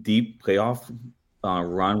deep playoff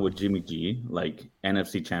run with Jimmy G, like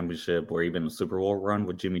NFC Championship or even a Super Bowl run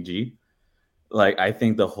with Jimmy G, like I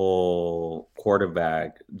think the whole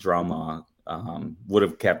quarterback drama would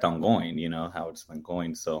have kept on going, how it's been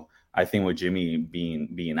going. So I think with Jimmy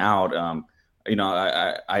being out,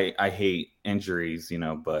 I hate injuries,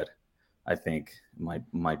 but I think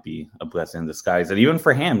might be a blessing in disguise. And even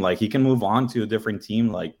for him, like he can move on to a different team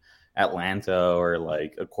like Atlanta or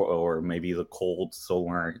or maybe the Colts,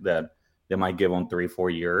 somewhere that they might give him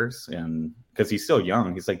 3-4 years, and because he's still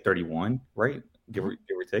young, he's like 31, right? Give or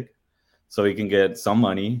take. So he can get some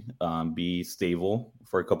money, be stable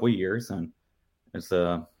for a couple of years, and it's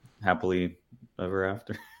a happily ever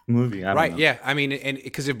after movie. I don't know. Yeah. I mean, and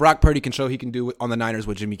because if Brock Purdy can show he can do on the Niners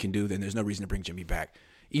what Jimmy can do, then there's no reason to bring Jimmy back.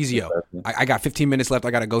 Ezio, exactly. I got 15 minutes left.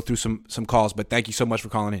 I got to go through some calls, but thank you so much for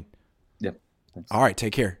calling in. Yep. Thanks. All right,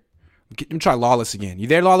 take care. Let me try Lawless again. You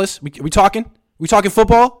there, Lawless? We talking? We talking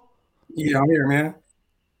football? Yeah, I'm here, man.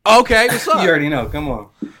 Okay, what's up? You already know. Come on.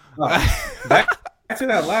 Back to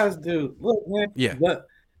that last dude. Look, man. Yeah. But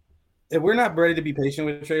if we're not ready to be patient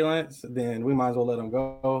with Trey Lance, then we might as well let him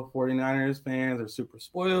go. 49ers fans are super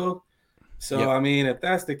spoiled. So, yep. I mean, if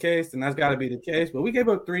that's the case, then that's got to be the case. But we gave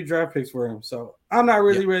up 3 draft picks for him. So I'm not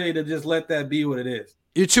really ready to just let that be what it is.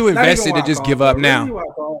 You're too invested to just give up now.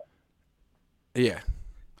 Yeah.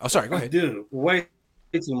 Oh, sorry. Go ahead. Dude, way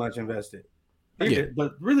too much invested. Yeah.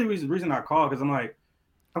 But really, the reason I called, because I'm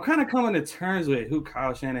kind of coming to terms with who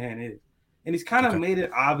Kyle Shanahan is. And he's kind of made it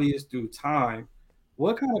obvious through time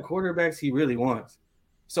what kind of quarterbacks he really wants.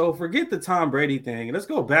 So forget the Tom Brady thing. Let's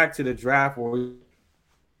go back to the draft where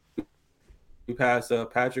we passed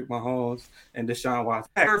Patrick Mahomes and Deshaun Watson.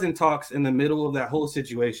 And talks in the middle of that whole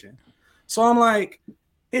situation. So I'm like,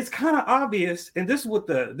 it's kind of obvious. And this is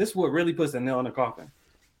what really puts the nail in the coffin.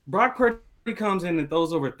 Brock Purdy comes in and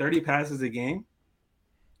throws over 30 passes a game.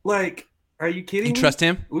 Like, are you kidding me? You trust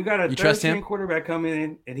him? We got a third-string quarterback coming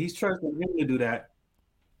in, and he's trusting him to do that.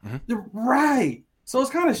 Mm-hmm. Right. So it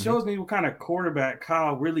kind of shows me what kind of quarterback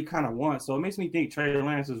Kyle really kind of wants. So it makes me think Trey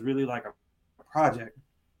Lance is really like a project.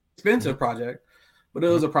 Expensive project, but it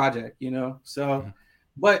was a project, So,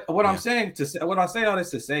 but what I'm saying what I say all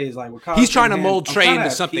this to say is like, he's trying to mold Trey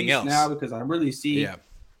into something else now, because I really see. Yeah.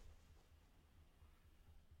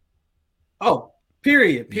 Oh,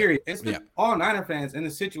 period. It's been all Niner fans in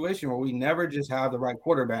a situation where we never just have the right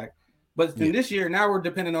quarterback. But this year, now we're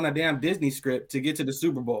depending on a damn Disney script to get to the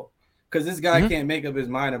Super Bowl because this guy can't make up his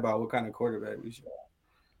mind about what kind of quarterback we should have.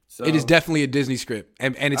 So it is definitely a Disney script,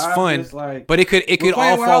 and it's I'm fun, just like, but it could we're all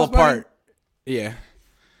playing fall House Party? apart. Yeah.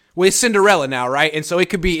 Well, it's Cinderella now, right? And so it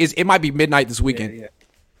could be. It might be midnight this weekend. Yeah.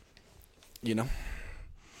 You know.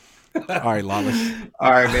 All right, Lawless.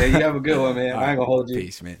 All right, man. You have a good one, man. I ain't gonna hold you.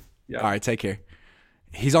 Peace, man. All right, take care.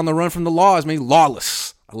 He's on the run from the laws, man.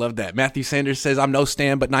 Lawless. I love that. Matthew Sanders says, I'm no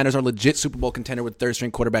Stan, but Niners are legit Super Bowl contender with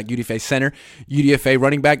third-string quarterback UDFA center, UDFA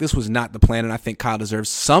running back. This was not the plan, and I think Kyle deserves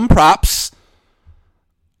some props.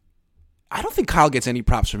 I don't think Kyle gets any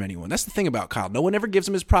props from anyone. That's the thing about Kyle. No one ever gives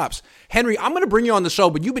him his props. Henry, I'm going to bring you on the show,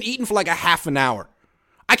 but you've been eating for like a half an hour.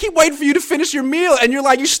 I keep waiting for you to finish your meal, and you're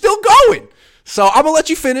like, you're still going. So I'm going to let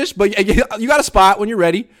you finish, but you got a spot when you're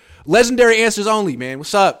ready. Legendary answers only, man.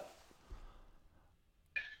 What's up?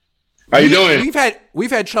 How you doing?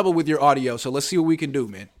 We've had trouble with your audio, so let's see what we can do,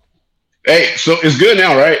 man. Hey, so it's good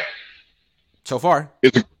now, right? So far.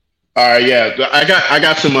 All right, yeah. I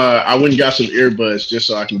got some I went and got some earbuds just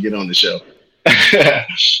so I can get on the show. All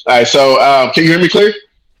right, so can you hear me clear?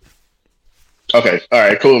 Okay, all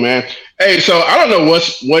right, cool, man. Hey, so I don't know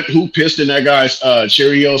who pissed in that guy's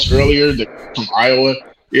Cheerios earlier from Iowa.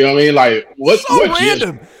 You know what I mean? Like what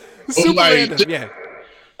random. Super like, random, yeah.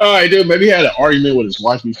 All right, dude. Maybe he had an argument with his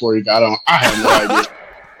wife before he got on. I have no idea.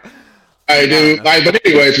 All right, dude. Like, but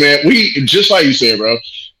anyways, man, we just like you said, bro.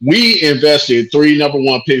 We invested 3 number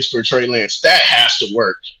 1 picks for Trey Lance. That has to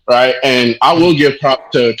work, right? And I will give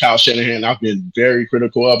props to Kyle Shanahan. I've been very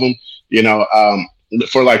critical of him, you know,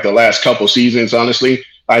 for like the last couple seasons, honestly.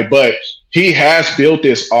 Like, but he has built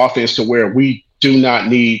this offense to where we do not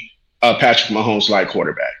need a Patrick Mahomes like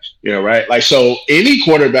quarterback. You know, right? Like, so any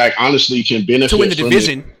quarterback honestly can benefit to win the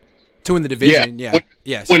division. To win the division, yeah.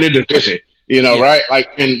 Yes. Win the division, you know, right? Like,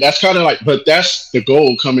 and that's kind of like, but that's the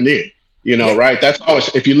goal coming in, you know, right? That's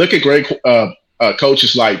always, if you look at great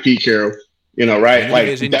coaches like Pete Carroll, you know, right? Like,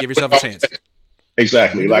 division, give yourself a chance.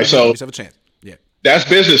 Exactly. Like, so give yourself a chance. Yeah. That's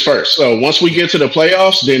business first. So once we get to the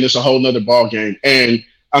playoffs, then it's a whole nother ball game. And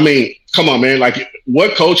I mean, come on, man. Like,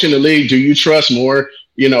 what coach in the league do you trust more,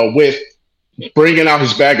 you know, with bringing out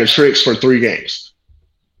his bag of tricks for 3 games?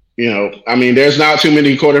 You know, I mean, there's not too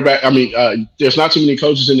many there's not too many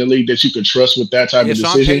coaches in the league that you can trust with that type of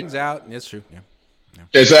Sean decision. Payton's out. That's true. Yeah.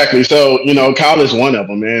 Exactly. So, you know, Kyle is one of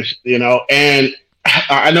them, man. You know, and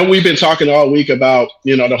I know we've been talking all week about,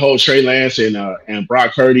 you know, the whole Trey Lance and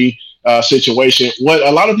Brock Purdy situation. What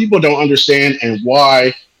a lot of people don't understand, and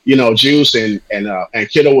why, you know, Juice and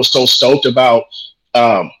Kittle was so stoked about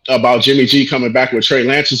Jimmy G coming back with Trey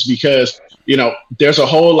Lance, is because, you know, there's a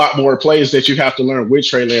whole lot more plays that you have to learn with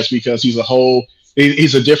Trey Lance, because he's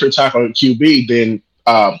a different type of QB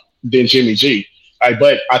than Jimmy G.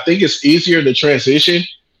 But I think it's easier to transition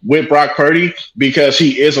with Brock Purdy because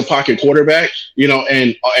he is a pocket quarterback, you know,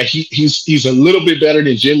 and he's a little bit better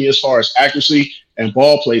than Jimmy as far as accuracy and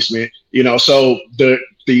ball placement, you know. So the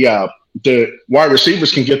wide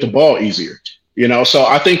receivers can get the ball easier. You know, so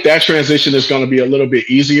I think that transition is going to be a little bit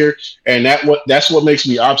easier, and that's what makes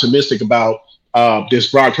me optimistic about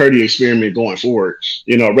this Brock Purdy experiment going forward.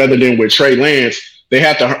 You know, rather than with Trey Lance, they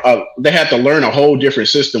had to learn a whole different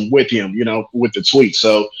system with him. You know, with the tweaks.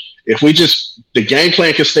 So if the game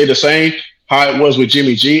plan can stay the same how it was with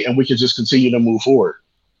Jimmy G, and we can just continue to move forward.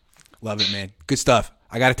 Love it, man. Good stuff.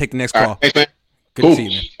 I got to take the next call. Right, thanks, Good cool. to see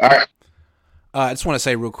you, man. All right. I just want to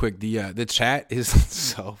say real quick, the chat is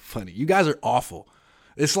so funny. You guys are awful.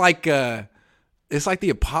 It's like the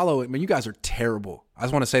Apollo. I mean, you guys are terrible. I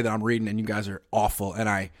just want to say that I'm reading and you guys are awful, and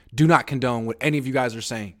I do not condone what any of you guys are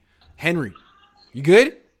saying. Henry, you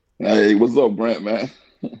good? Hey, what's up, Brent, man?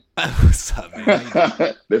 What's up, man?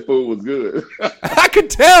 That food was good. I could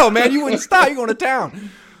tell, man. You wouldn't stop. You going to town?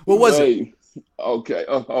 What was it? Okay.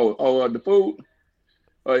 The food.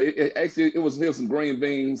 It was some green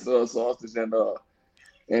beans, sausage,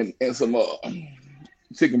 and some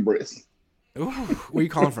chicken breast. Ooh, where you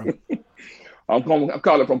calling from? I'm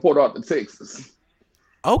calling from Port Arthur, Texas.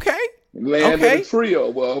 Okay. Land of the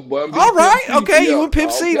trio. Well, all right. Okay, you and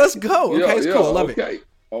Pimp C. Let's go. Okay, it's cool. I love it. Okay.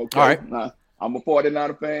 All right. Now, I'm a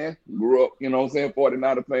 49er fan. Grew up, you know what I'm saying,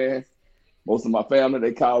 49er fan. Most of my family,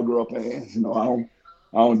 they Kyle grew up fans. You know,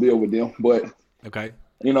 I don't deal with them, but okay.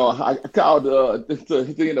 You know, I called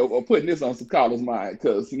putting this on some Kyle's mind,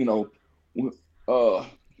 because, you know,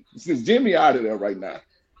 since Jimmy out of there right now,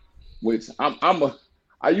 which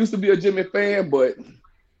I used to be a Jimmy fan, but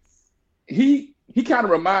he kind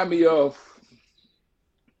of remind me of,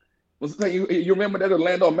 you remember that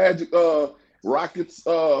Orlando Magic Rockets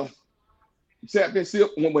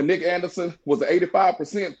championship when Nick Anderson was an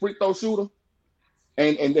 85% free throw shooter?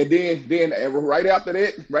 And then right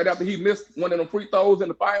after he missed one of them free throws in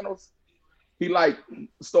the finals, he like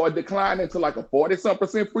started declining to like a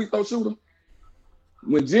 40-some% free throw shooter.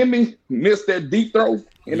 When Jimmy missed that deep throw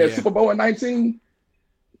in that Super Bowl in 19,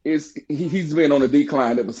 he's been on a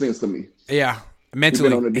decline ever since to me. Yeah,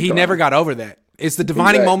 mentally, he never got over that. It's the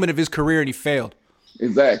defining moment of his career, and he failed.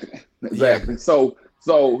 Exactly. Yeah. So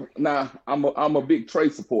now I'm a big Trey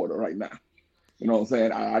supporter right now. You know what I'm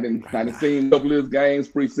saying? I didn't seen a couple of his games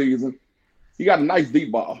preseason. He got a nice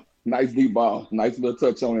deep ball, nice little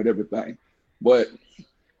touch on it, everything. But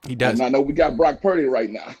he does. And I know we got Brock Purdy right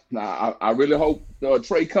now. Now I really hope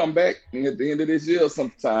Trey come back at the end of this year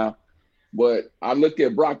sometime. But I look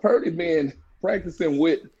at Brock Purdy being practicing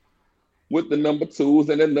with the number 2s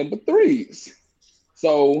and the number 3s.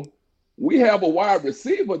 So we have a wide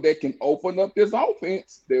receiver that can open up this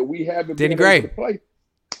offense that we haven't Danny been Gray. able to play.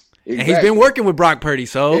 Exactly. And he's been working with Brock Purdy,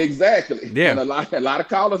 so exactly. Yeah. And a lot of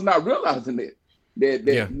callers not realizing that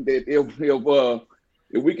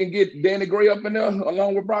if we can get Danny Gray up in there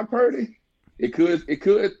along with Brock Purdy, it could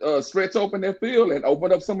stretch open that field and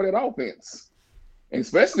open up some of that offense. And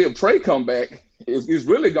especially if Trey come back, it's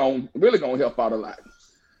really gonna help out a lot.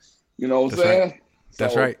 You know what I'm saying? Right.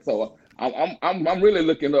 That's right. So I'm really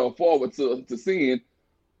looking forward to seeing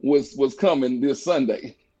what's coming this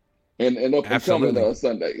Sunday. And up and coming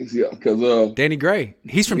Sundays, yeah, because Danny Gray,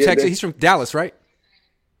 he's from Texas, he's from Dallas, right?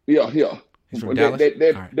 Yeah, he's from Dallas.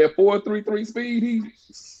 Dallas. That 4.33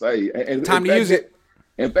 speed, and time to use it.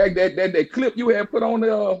 In fact, that clip you had put on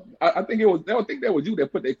there, I think that was you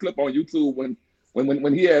that put that clip on YouTube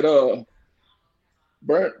when he had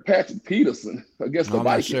burnt Patrick Peterson against the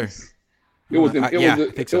Vikings. Sure. It was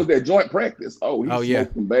that joint practice. Oh, he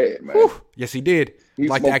smoked them bad, man. Whew. Yes, he did. I'd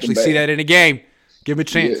like to actually see that in a game. Give him a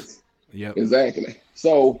chance. Yes. Yep. Exactly.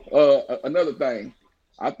 So another thing,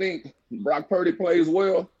 I think Brock Purdy plays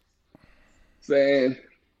well. Saying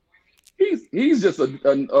he's just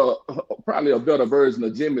probably a better version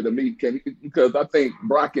of Jimmy to me, because I think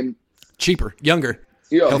Brock and cheaper, younger,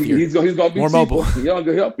 healthier. He's gonna be more cheaper, mobile,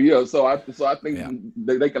 younger, healthier. So I think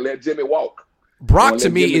they can let Jimmy walk. Brock to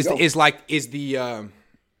me is the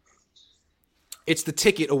it's the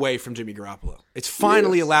ticket away from Jimmy Garoppolo. It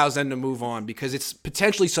finally allows them to move on because it's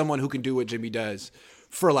potentially someone who can do what Jimmy does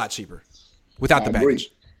for a lot cheaper without the baggage.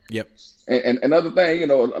 Yep. And another thing,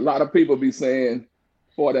 a lot of people be saying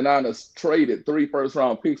 49ers traded 3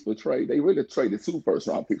 first-round picks for Trey. They really traded 2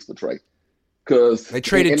 first-round picks for Trey. Because they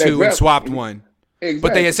traded 2 and swapped 1. Exactly.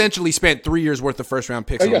 But they essentially spent 3 years worth of first-round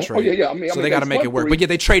picks on Trey. So they got to make it work. 3. But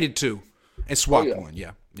they traded 2 and swapped 1.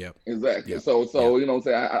 Yeah. Yep. Exactly. Yep. So you know what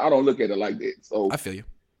I'm saying? I don't look at it like that. So I feel you.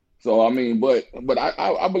 So I mean, but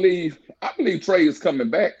I believe Trey is coming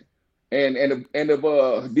back, and if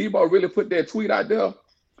Debo really put that tweet out there,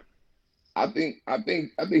 I think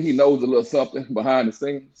he knows a little something behind the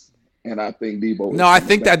scenes, and I think Debo. No, I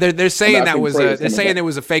think that they're saying that was it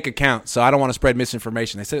was a fake account. So I don't want to spread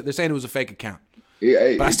misinformation. They're saying it was a fake account.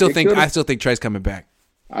 Yeah, but I still think Trey's coming back.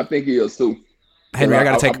 I think he is too. Henry, I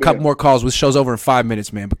got to take a couple more calls. This show's over in 5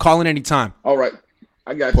 minutes, man. But call in anytime. All right.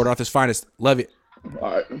 I got you. Port Arthur's finest. Love it.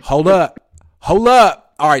 All right. Hold up.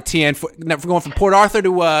 All right, TN. We're going from Port Arthur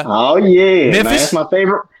to oh yeah, Memphis. Man,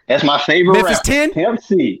 that's my favorite. Memphis rapper. 10.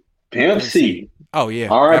 Pimp C. Oh yeah.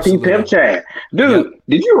 R.I.P. Pimp Chad. Dude,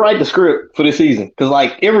 Did you write the script for the season?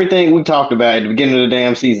 Because everything we talked about at the beginning of the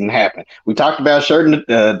damn season happened. We talked about shirt in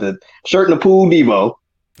the pool Debo,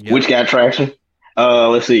 which got traction.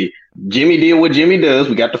 Let's see. Jimmy did what Jimmy does.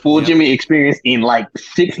 We got the full Jimmy experience in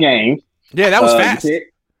 6 games. Yeah, that was fast.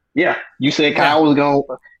 You said Kyle was going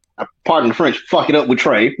to, pardon the French, fuck it up with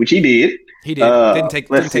Trey, which he did. He did. Didn't take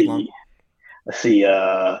long. Let's see.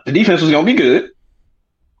 The defense was going to be good.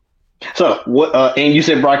 So what? And you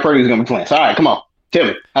said Brock Purdy was going to be playing. So all right, come on, tell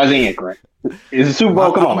me, how's the end, correct? Is the Super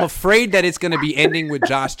Bowl? Come on, I'm afraid that it's going to be ending with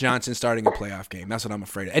Josh Johnson starting a playoff game. That's what I'm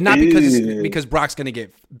afraid of, and not because Brock's going to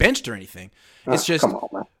get benched or anything. It's just, come on,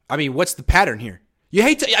 man. I mean, what's the pattern here? You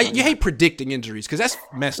hate predicting injuries because that's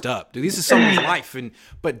messed up, dude. This is someone's life,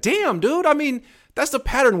 but damn, dude. I mean, that's the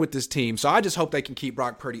pattern with this team. So I just hope they can keep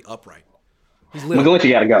Brock Purdy upright. McGlinchey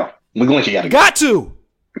got to go. Got to.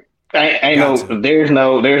 There's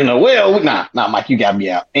no. Well, nah, Mike, you got to be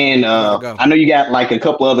out. And I know you got a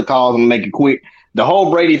couple other calls. I'm gonna make it quick. The whole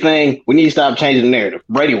Brady thing, we need to stop changing the narrative.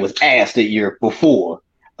 Brady was asked that year before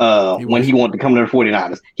when he wanted to come to the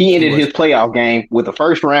 49ers. He ended his playoff game with a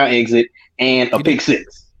first-round exit and a pick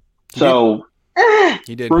 6. So,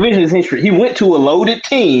 he did. Revisionist history. He went to a loaded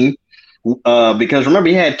team because, remember,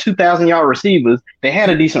 he had 2,000-yard receivers. They had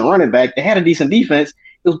a decent running back. They had a decent defense.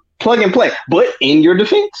 It was plug and play. But in your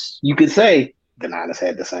defense, you could say the Niners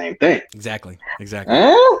had the same thing. Exactly.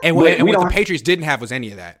 And what the Patriots didn't have was any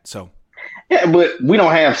of that. So. Yeah, but we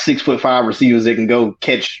don't have 6'5" receivers that can go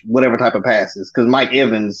catch whatever type of passes because Mike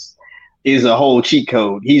Evans is a whole cheat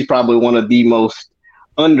code. He's probably one of the most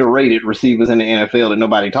underrated receivers in the NFL that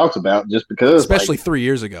nobody talks about just because. Especially 3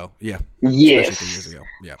 years ago. Yeah. Yes. Especially 3 years ago.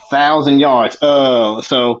 Yeah. 1,000 yards.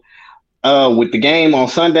 So with the game on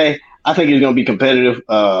Sunday, I think it's going to be competitive.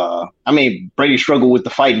 Brady struggled with the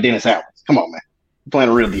fight in Dennis Allen. Come on, man. You're playing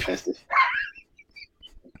a real defensive.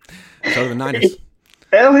 So do the Niners.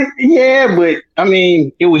 Yeah, but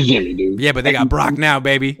it was Jimmy, dude. Yeah, but they got Brock now,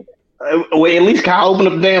 baby. Well, at least Kyle opened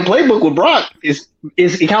up the damn playbook with Brock. It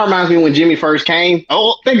kind of reminds me when Jimmy first came.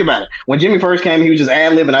 Oh, think about it. When Jimmy first came, he was just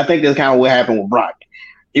ad-libbing. I think that's kind of what happened with Brock.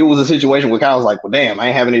 It was a situation where Kyle was like, well, damn, I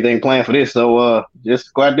ain't have anything planned for this, so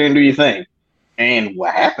just go out there and do your thing. And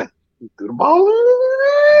what happened? He threw the ball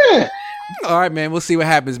in. All right, man. We'll see what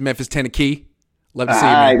happens, Memphis, Tennessee. Love to see you,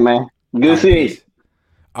 man. All right, man. Good seeing you.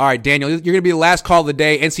 All right, Daniel, you're going to be the last call of the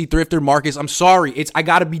day. NC Thrifter, Marcus, I'm sorry. I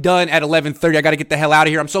got to be done at 11:30. I got to get the hell out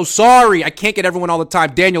of here. I'm so sorry. I can't get everyone all the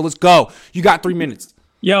time. Daniel, let's go. You got 3 minutes.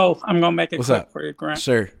 Yo, I'm going to make it What's quick up? for you, Grant.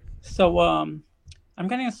 Sure. So I'm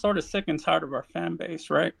getting sort of sick and tired of our fan base,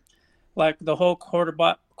 right? Like the whole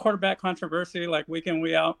quarterback controversy, like week in,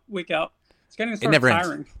 week out. It's getting sort of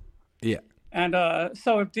tiring. Ends. Yeah. And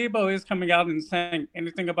so if Debo is coming out and saying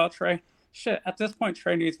anything about Trey, shit, at this point,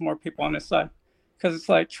 Trey needs more people on his side. Because it's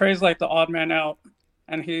like Trey's like the odd man out,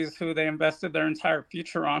 and he's who they invested their entire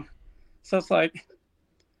future on. So it's like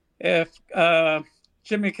if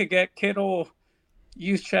Jimmy could get Kittle,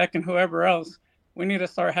 Juszczyk, and whoever else, we need to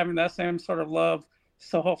start having that same sort of love.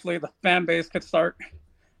 So hopefully the fan base could start.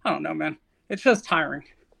 I don't know, man. It's just tiring.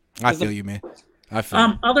 I feel you, man. I feel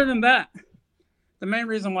you. Other than that, the main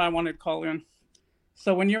reason why I wanted to call in.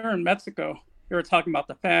 So when you were in Mexico, you were talking about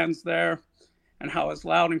the fans there and how it's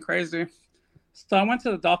loud and crazy. So I went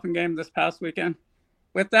to the Dolphin game this past weekend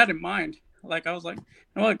with that in mind. Like, I was like, you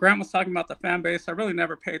know what? Grant was talking about the fan base. I really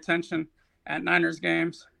never pay attention at Niners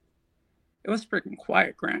games. It was freaking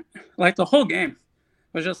quiet, Grant. Like, the whole game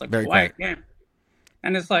was just a Very quiet game.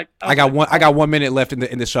 And it's like, I got 1 minute left in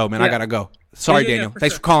the show, man. Yeah. I got to go. Sorry, Yeah, Daniel. for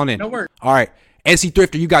Thanks sure. for calling in. No worries. All right. NC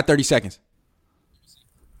Thrifter, you got 30 seconds.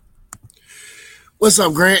 What's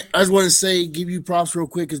up, Grant? I just want to say, give you props real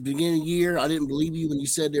quick. Because beginning of the year, I didn't believe you when you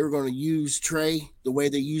said they were going to use Trey the way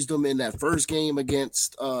they used him in that first game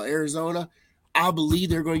against Arizona. I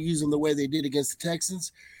believe they're going to use him the way they did against the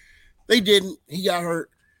Texans. They didn't. He got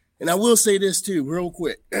hurt. And I will say this too, real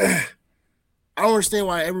quick. I don't understand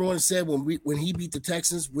why everyone said when he beat the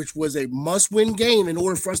Texans, which was a must-win game in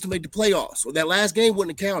order for us to make the playoffs. So that last game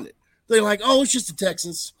wouldn't have counted. They're like, oh, it's just the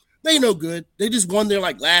Texans. They no good. They just won their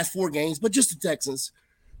last 4 games, but just the Texans.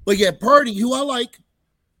 But yeah, Purdy, who I like,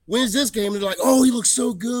 wins this game. And they're like, oh, he looks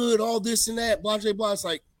so good, all this and that, blah, blah, blah. It's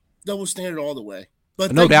like double standard all the way.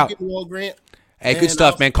 But No doubt. Well, Grant. Hey, good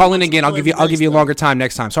stuff, man. Call in again. I'll give you a longer time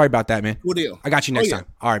next time. Sorry about that, man. Good deal. I got you next time.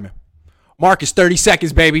 All right, man. Marcus, 30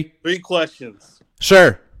 seconds, baby. 3 questions.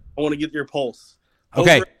 Sure. I want to get your pulse.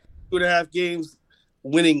 Okay. Over 2.5 games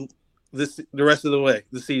winning the rest of the way,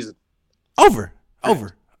 the season. Over.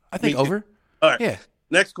 I think over. All right. Yeah.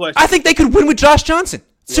 Next question. I think they could win with Josh Johnson.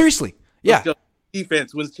 Seriously. Yeah. Let's go.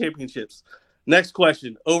 Defense wins championships. Next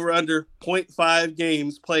question. Over under 0.5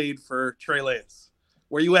 games played for Trey Lance.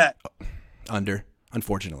 Where you at? Under,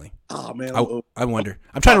 unfortunately. Oh, man. I wonder.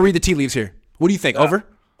 I'm trying to read the tea leaves here. What do you think? Over?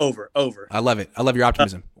 Over. I love it. I love your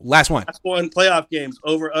optimism. Last one. Last one. Playoff games.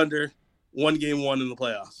 Over under 1 game won in the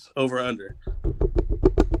playoffs. Over under.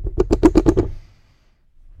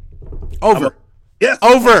 Over. Yes.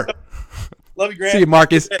 Over. Love you, Grant. See you,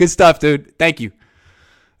 Marcus. Good stuff, dude. Thank you.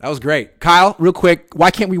 That was great. Kyle, real quick,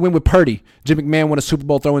 why can't we win with Purdy? Jim McMahon won a Super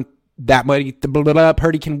Bowl throwing that money.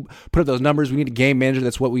 Purdy can put up those numbers. We need a game manager.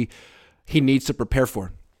 That's what he needs to prepare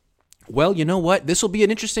for. Well, you know what? This will be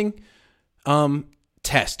an interesting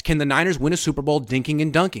test. Can the Niners win a Super Bowl dinking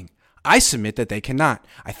and dunking? I submit that they cannot.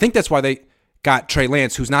 I think that's why they got Trey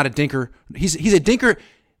Lance, who's not a dinker. He's a dinker.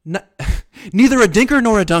 Neither a dinker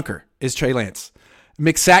nor a dunker is Trey Lance.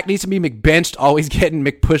 McSack needs to be McBenched, always getting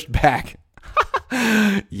McPushed back.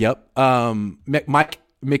 Yep.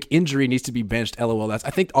 McInjury needs to be benched. LOL. I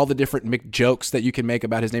think all the different McJokes that you can make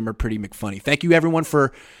about his name are pretty McFunny. Thank you, everyone,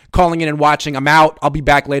 for calling in and watching. I'm out. I'll be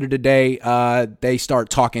back later today. They start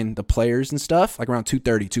talking the players and stuff like around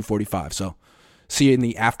 2:30, 2:45. So see you in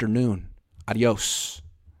the afternoon. Adios.